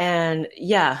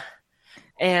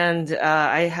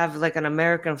I have like an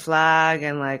American flag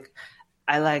and like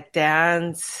I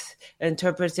dance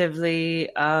interpretively.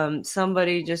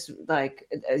 Somebody just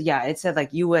it said like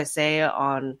USA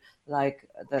on like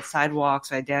the sidewalk,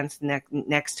 so I danced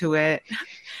next to it,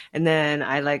 and then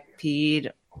I peed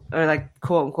or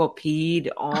quote unquote peed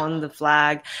on the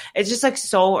flag. It's just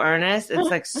so earnest.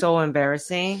 It's so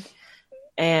embarrassing,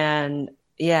 and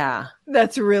yeah,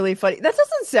 that's really funny. That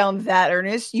doesn't sound that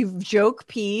earnest. You joke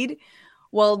peed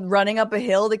while running up a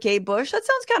hill to Kate Bush. That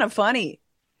sounds kind of funny.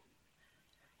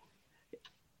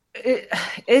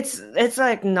 It's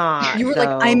not. You were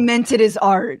though. I meant it as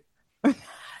art.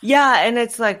 Yeah, and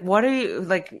it's what are you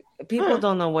people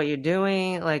don't know what you're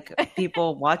doing.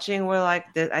 People watching were I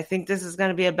think this is going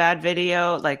to be a bad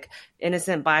video.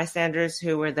 Innocent bystanders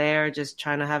who were there just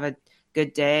trying to have a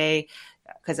good day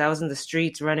because I was in the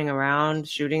streets running around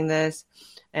shooting this.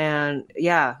 And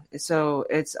yeah, so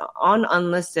it's on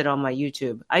unlisted on my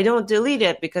YouTube. I don't delete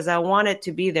it because I want it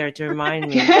to be there to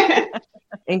remind me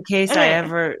in case I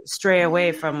ever stray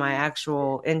away from my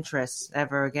actual interests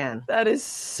ever again. That is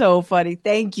so funny.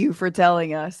 Thank you for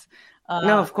telling us.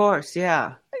 No, of course.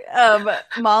 Yeah.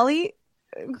 Molly,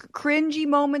 cringy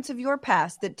moments of your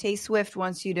past that Tay Swift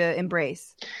wants you to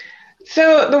embrace.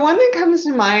 So the one that comes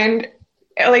to mind,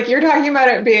 you're talking about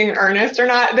it being earnest or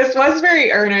not. This was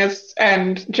very earnest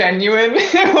and genuine.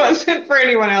 It wasn't for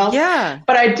anyone else. Yeah.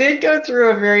 But I did go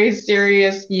through a very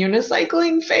serious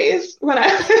unicycling phase when I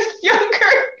was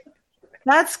younger.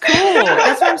 That's cool.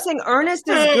 That's what I'm saying. Earnest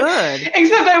is good.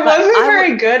 Except I wasn't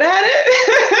very good at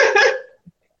it.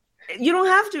 You don't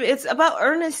have to. It's about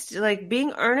earnest,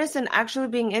 being earnest and actually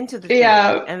being into the thing.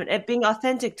 Yeah. And it being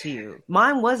authentic to you.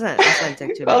 Mine wasn't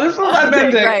authentic to me. Well, this was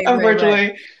authentic,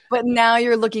 unfortunately. Right. But now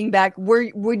you're looking back.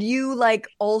 Would you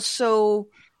also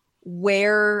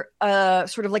wear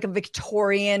sort of a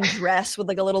Victorian dress with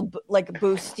a little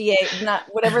bustier, not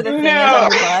whatever the thing is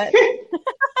on your butt?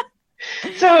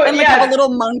 So and have a little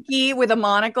monkey with a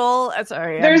monocle.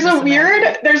 Sorry. There's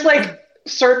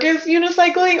circus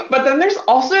unicycling, but then there's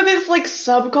also this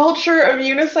subculture of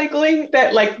unicycling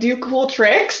that do cool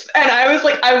tricks, and I was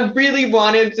I really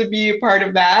wanted to be a part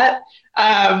of that,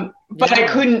 but I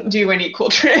couldn't do any cool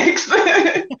tricks.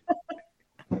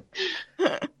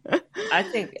 I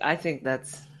think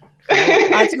that's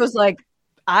Atsuko's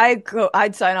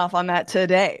I'd sign off on that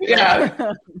today. Yeah,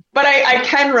 but I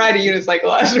can ride a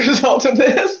unicycle as a result of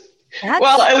this.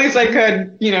 Well, at least I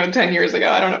could 10 years ago.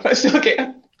 I don't know if I still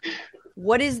can.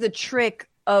 What is the trick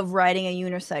of riding a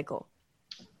unicycle?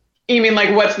 You mean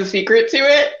what's the secret to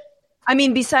it? I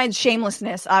mean, besides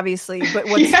shamelessness, obviously, but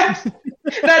what's that's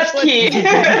key.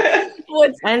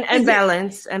 and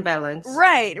balance.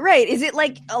 Right. Is it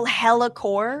a hella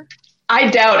core? I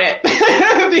doubt it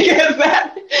because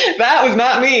that was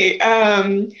not me.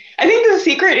 I think the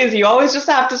secret is you always just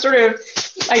have to sort of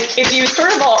if you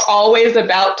sort of are always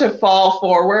about to fall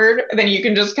forward, then you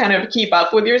can just kind of keep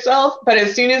up with yourself. But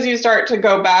as soon as you start to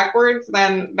go backwards,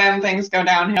 then things go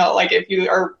downhill. If you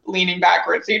are leaning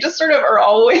backwards, so you just sort of are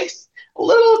always a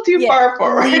little too far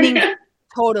forward.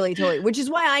 Totally. Which is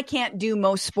why I can't do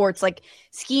most sports.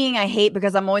 Skiing, I hate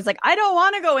because I'm always I don't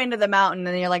want to go into the mountain.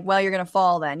 And you're well, you're going to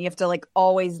fall then. You have to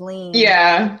always lean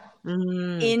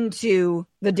into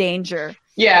the danger.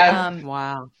 Yeah.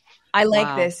 Wow. I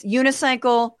like this.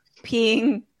 Unicycle,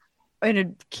 peeing in a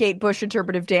Kate Bush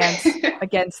interpretive dance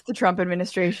against the Trump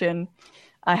administration.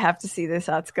 I have to see this,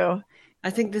 Atsuko. I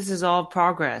think this is all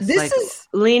progress. This is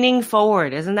leaning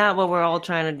forward. Isn't that what we're all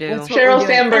trying to do? Sheryl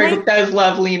Sandberg does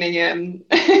love leaning in.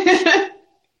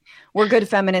 We're good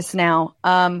feminists now.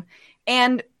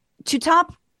 And to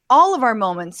top all of our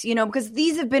moments, because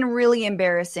these have been really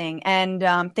embarrassing. And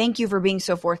thank you for being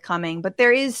so forthcoming. But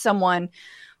there is someone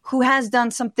who has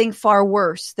done something far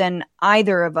worse than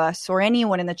either of us or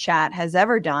anyone in the chat has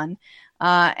ever done.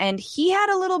 And he had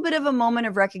a little bit of a moment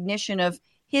of recognition of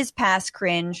his past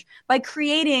cringe by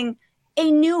creating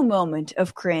a new moment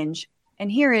of cringe.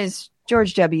 And here is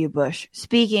George W. Bush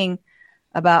speaking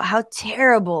about how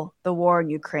terrible the war in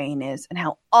Ukraine is and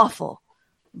how awful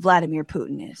Vladimir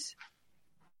Putin is.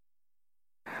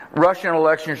 Russian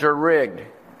elections are rigged.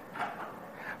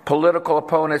 Political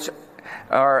opponents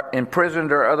are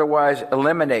imprisoned or otherwise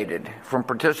eliminated from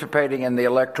participating in the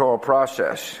electoral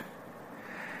process.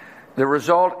 The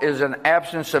result is an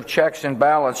absence of checks and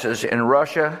balances in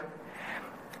Russia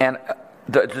and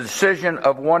the decision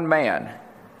of one man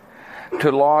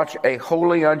to launch a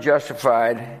wholly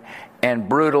unjustified and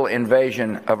brutal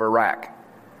invasion of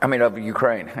of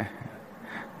Ukraine.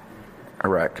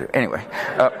 Iraq, too. Anyway.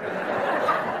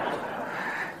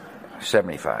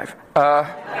 75.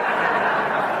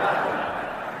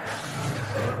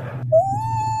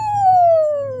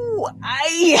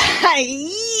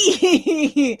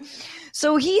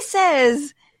 So he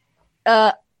says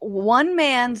one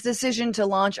man's decision to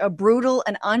launch a brutal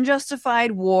and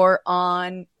unjustified war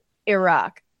on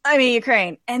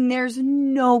Ukraine. And there's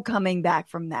no coming back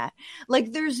from that.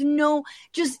 Like, there's no,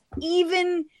 just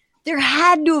even, there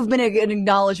had to have been an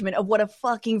acknowledgement of what a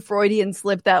fucking Freudian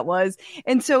slip that was.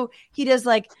 And so he does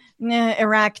like,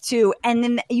 Iraq too. And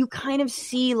then you kind of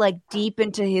see like deep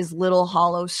into his little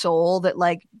hollow soul that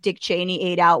like Dick Cheney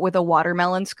ate out with a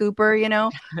watermelon scooper, you know,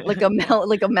 like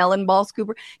a melon ball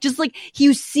scooper. Just like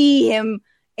you see him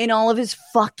in all of his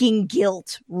fucking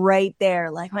guilt right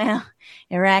there. Like, well,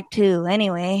 Iraq too.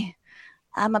 Anyway,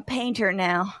 I'm a painter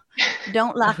now.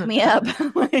 Don't lock me up.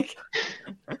 Like,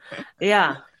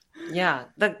 yeah. Yeah,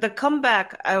 the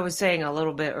comeback I was saying a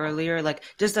little bit earlier, like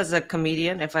just as a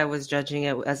comedian, if I was judging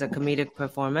it as a comedic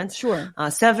performance, sure.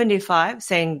 75,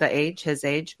 saying his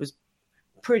age was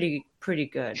pretty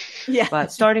good. Yeah,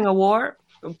 but starting a war,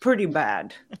 pretty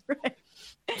bad. Right.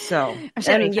 So,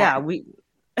 and yeah, like,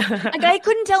 I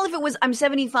couldn't tell if it was I'm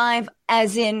 75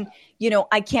 as in, you know,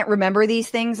 I can't remember these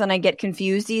things and I get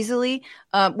confused easily,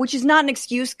 which is not an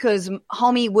excuse because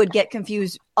homie would get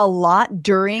confused a lot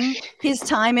during his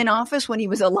time in office when he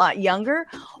was a lot younger.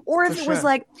 Or if it was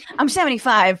like, I'm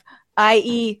 75,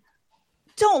 i.e.,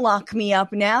 don't lock me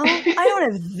up now. I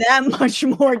don't have that much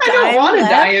more time. I don't want to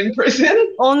die in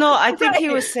prison. Oh, no, I think he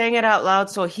was saying it out loud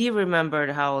so he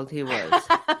remembered how old he was.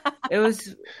 It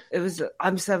was.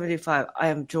 I'm 75. I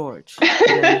am George.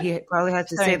 And he probably had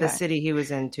to say the city he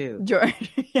was in too.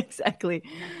 George, exactly.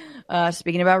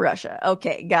 Speaking about Russia.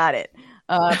 Okay, got it.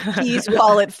 Keys,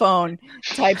 wallet, phone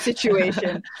type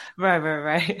situation.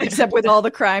 Right. Except with all the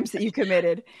crimes that you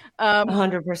committed.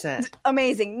 100%.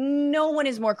 Amazing. No one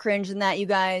is more cringe than that, you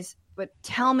guys. But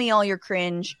tell me all your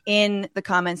cringe in the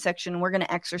comment section. We're going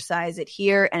to exercise it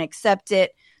here and accept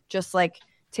it, just like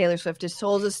Taylor Swift has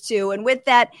told us to. And with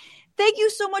that, thank you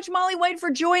so much, Molly White, for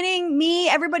joining me.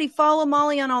 Everybody follow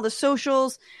Molly on all the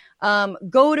socials.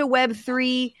 Go to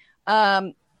Web3.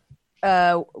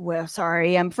 Well,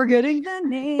 sorry, I'm forgetting the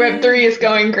name.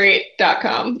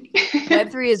 Web3isgoinggreat.com.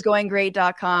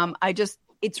 Web3isgoinggreat.com.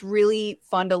 It's really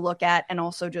fun to look at and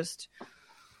also just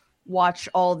watch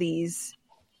all these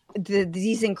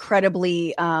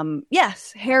incredibly,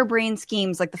 harebrained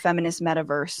schemes like the feminist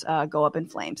metaverse go up in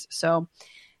flames. So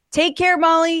take care,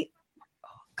 Molly.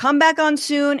 Come back on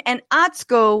soon. And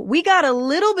Atsuko, we got a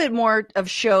little bit more of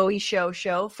show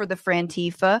for the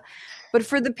Frantifa. But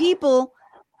for the people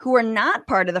who are not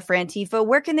part of the Frantifa,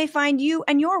 where can they find you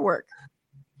and your work?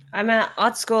 I'm at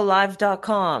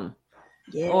AtsukoLive.com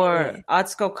or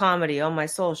Atsuko Comedy on my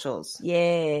socials.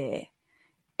 Yeah.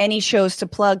 Any shows to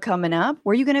plug coming up?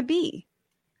 Where are you going to be?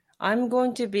 I'm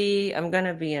going to be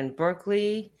in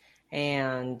Berkeley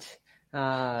and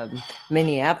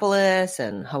Minneapolis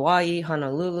and Hawaii,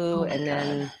 Honolulu, and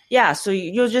then so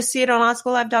you'll just see it on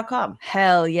AtsukoLive.com.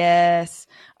 Hell yes!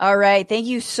 All right, thank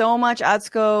you so much,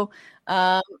 Atsuko.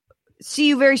 See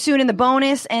you very soon in the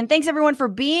bonus, and thanks everyone for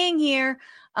being here.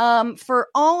 For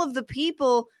all of the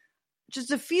people,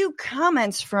 just a few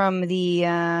comments from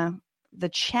the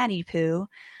chatty poo.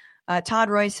 Todd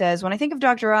Roy says, when I think of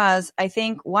Dr. Oz, I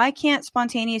think, why can't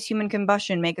spontaneous human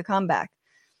combustion make a comeback?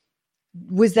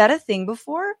 Was that a thing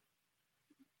before?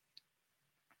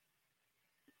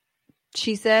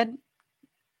 She said,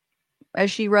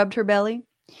 as she rubbed her belly.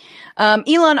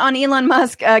 Elon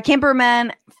Musk,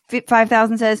 Camperman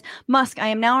 5000 says, Musk, I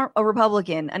am now a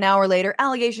Republican. An hour later,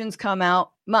 allegations come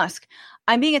out. Musk,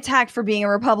 I'm being attacked for being a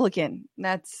Republican.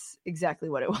 That's exactly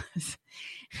what it was.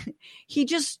 He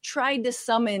just tried to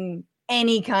summon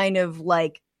any kind of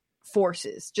like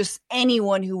forces, just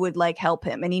anyone who would like help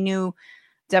him. And he knew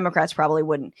Democrats probably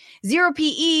wouldn't. Zero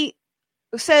PE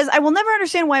says, I will never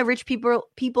understand why rich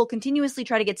people continuously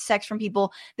try to get sex from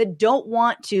people that don't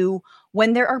want to,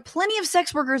 when there are plenty of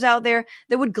sex workers out there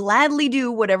that would gladly do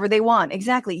whatever they want.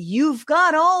 Exactly. You've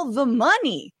got all the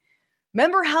money.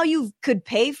 Remember how you could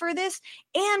pay for this?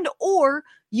 And or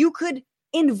you could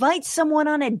invite someone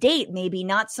on a date, maybe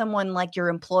not someone like your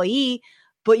employee,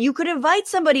 but you could invite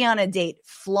somebody on a date,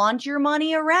 flaunt your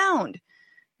money around.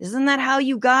 Isn't that how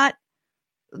you got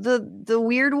the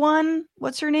weird one?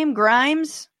 What's her name?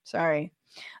 Grimes? Sorry.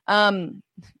 The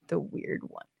weird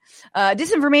one.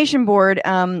 Disinformation board,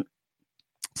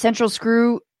 Central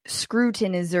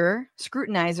Scrutinizer.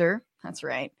 That's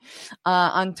right.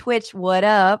 On Twitch, what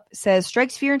up? Says,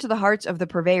 strikes fear into the hearts of the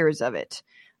purveyors of it.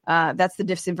 That's the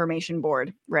disinformation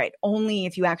board. Right. Only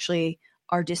if you actually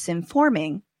are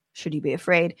disinforming should you be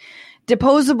afraid.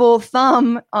 Deposable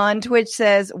Thumb on Twitch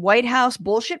says, White House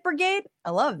Bullshit Brigade.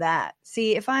 I love that.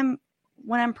 See, when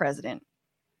I'm president,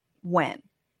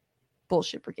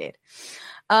 Bullshit Brigade.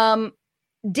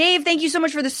 Dave, thank you so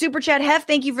much for the super chat. Hef,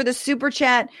 thank you for the super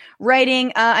chat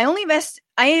writing. I only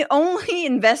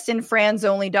invest in Fran's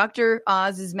only. Dr.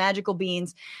 Oz's magical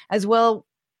beans as well.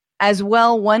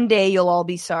 One day you'll all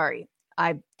be sorry.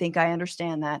 I think I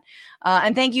understand that.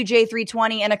 And thank you,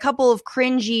 J320. And a couple of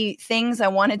cringy things I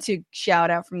wanted to shout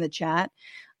out from the chat.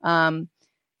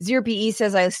 Zero PE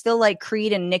says, I still like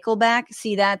Creed and Nickelback.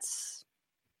 See,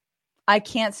 I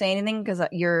can't say anything because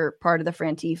you're part of the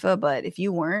Frantifa, but if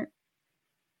you weren't.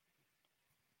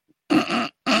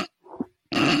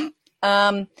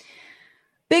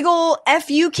 Big ol'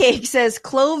 FU Cake says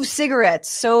clove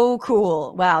cigarettes. So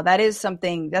cool. Wow, that is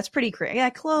something that's pretty crazy. Yeah,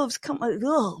 cloves. Come on.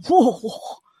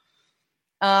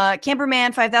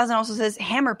 Camperman 5000 also says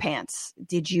hammer pants.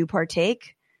 Did you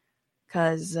partake?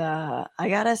 Because I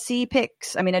gotta see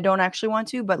pics. I mean, I don't actually want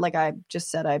to, but like I just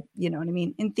said, you know what I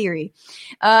mean? In theory.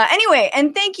 Anyway,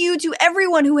 and thank you to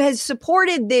everyone who has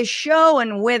supported this show.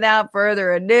 And without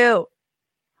further ado,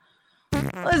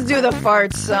 let's do the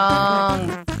fart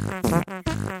song.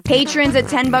 Patrons at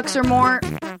 $10 or more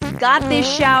got this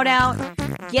shout out.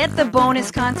 Get the bonus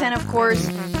content, of course.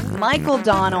 Michael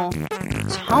Donnell,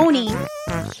 Tony,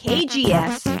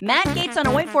 KGS, Matt Gates on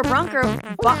a wait for Bronco.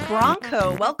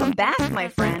 Welcome back, my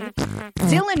friend.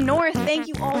 Dylan North, thank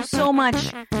you all so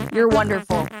much. You're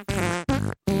wonderful.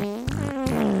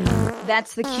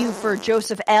 That's the cue for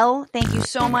Joseph L. Thank you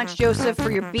so much, Joseph,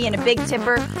 for your being a big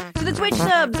tipper. To the Twitch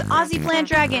subs, Aussie Plant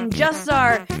Dragon,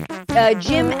 Justzar,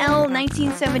 Jim L.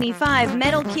 1975,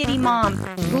 Metal Kitty Mom,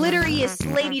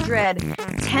 Glitteriest Lady Dread,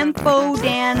 Tempo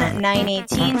Dan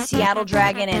 918, Seattle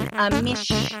Dragon, and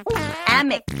Amikish.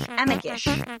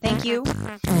 Thank you.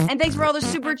 And thanks for all the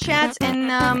super chats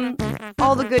and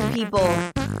all the good people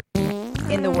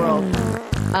in the world.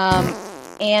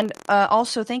 And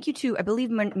also, thank you to, I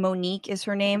believe Monique is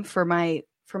her name, for my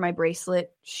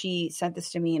bracelet. She sent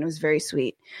this to me, and it was very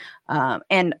sweet.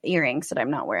 And earrings that I'm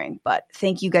not wearing. But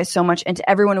thank you guys so much. And to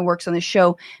everyone who works on the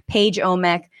show, Paige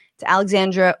Omek, to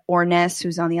Alexandra Ornes,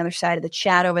 who's on the other side of the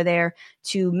chat over there,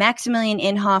 to Maximilian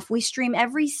Inhofe. We stream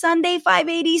every Sunday, 5,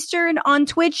 8 Eastern on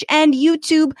Twitch and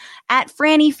YouTube at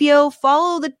Franny Fio.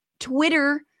 Follow the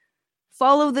Twitter.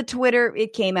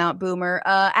 It came out, Boomer,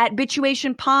 at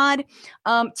Bituation Pod,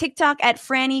 TikTok at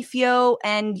Franny Fio,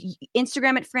 and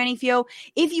Instagram at Franny Fio.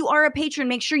 If you are a patron,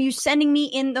 make sure you're sending me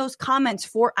in those comments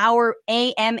for our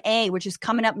AMA, which is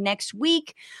coming up next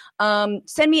week.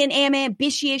 Send me an AMA at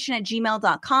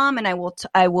bitiation@gmail.com, and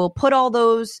I will put all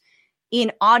those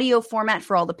in audio format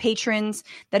for all the patrons.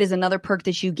 That is another perk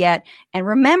that you get. And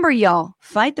remember, y'all,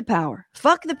 fight the power.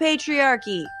 Fuck the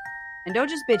patriarchy. And don't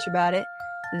just bitch about it.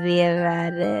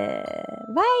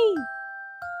 Bye.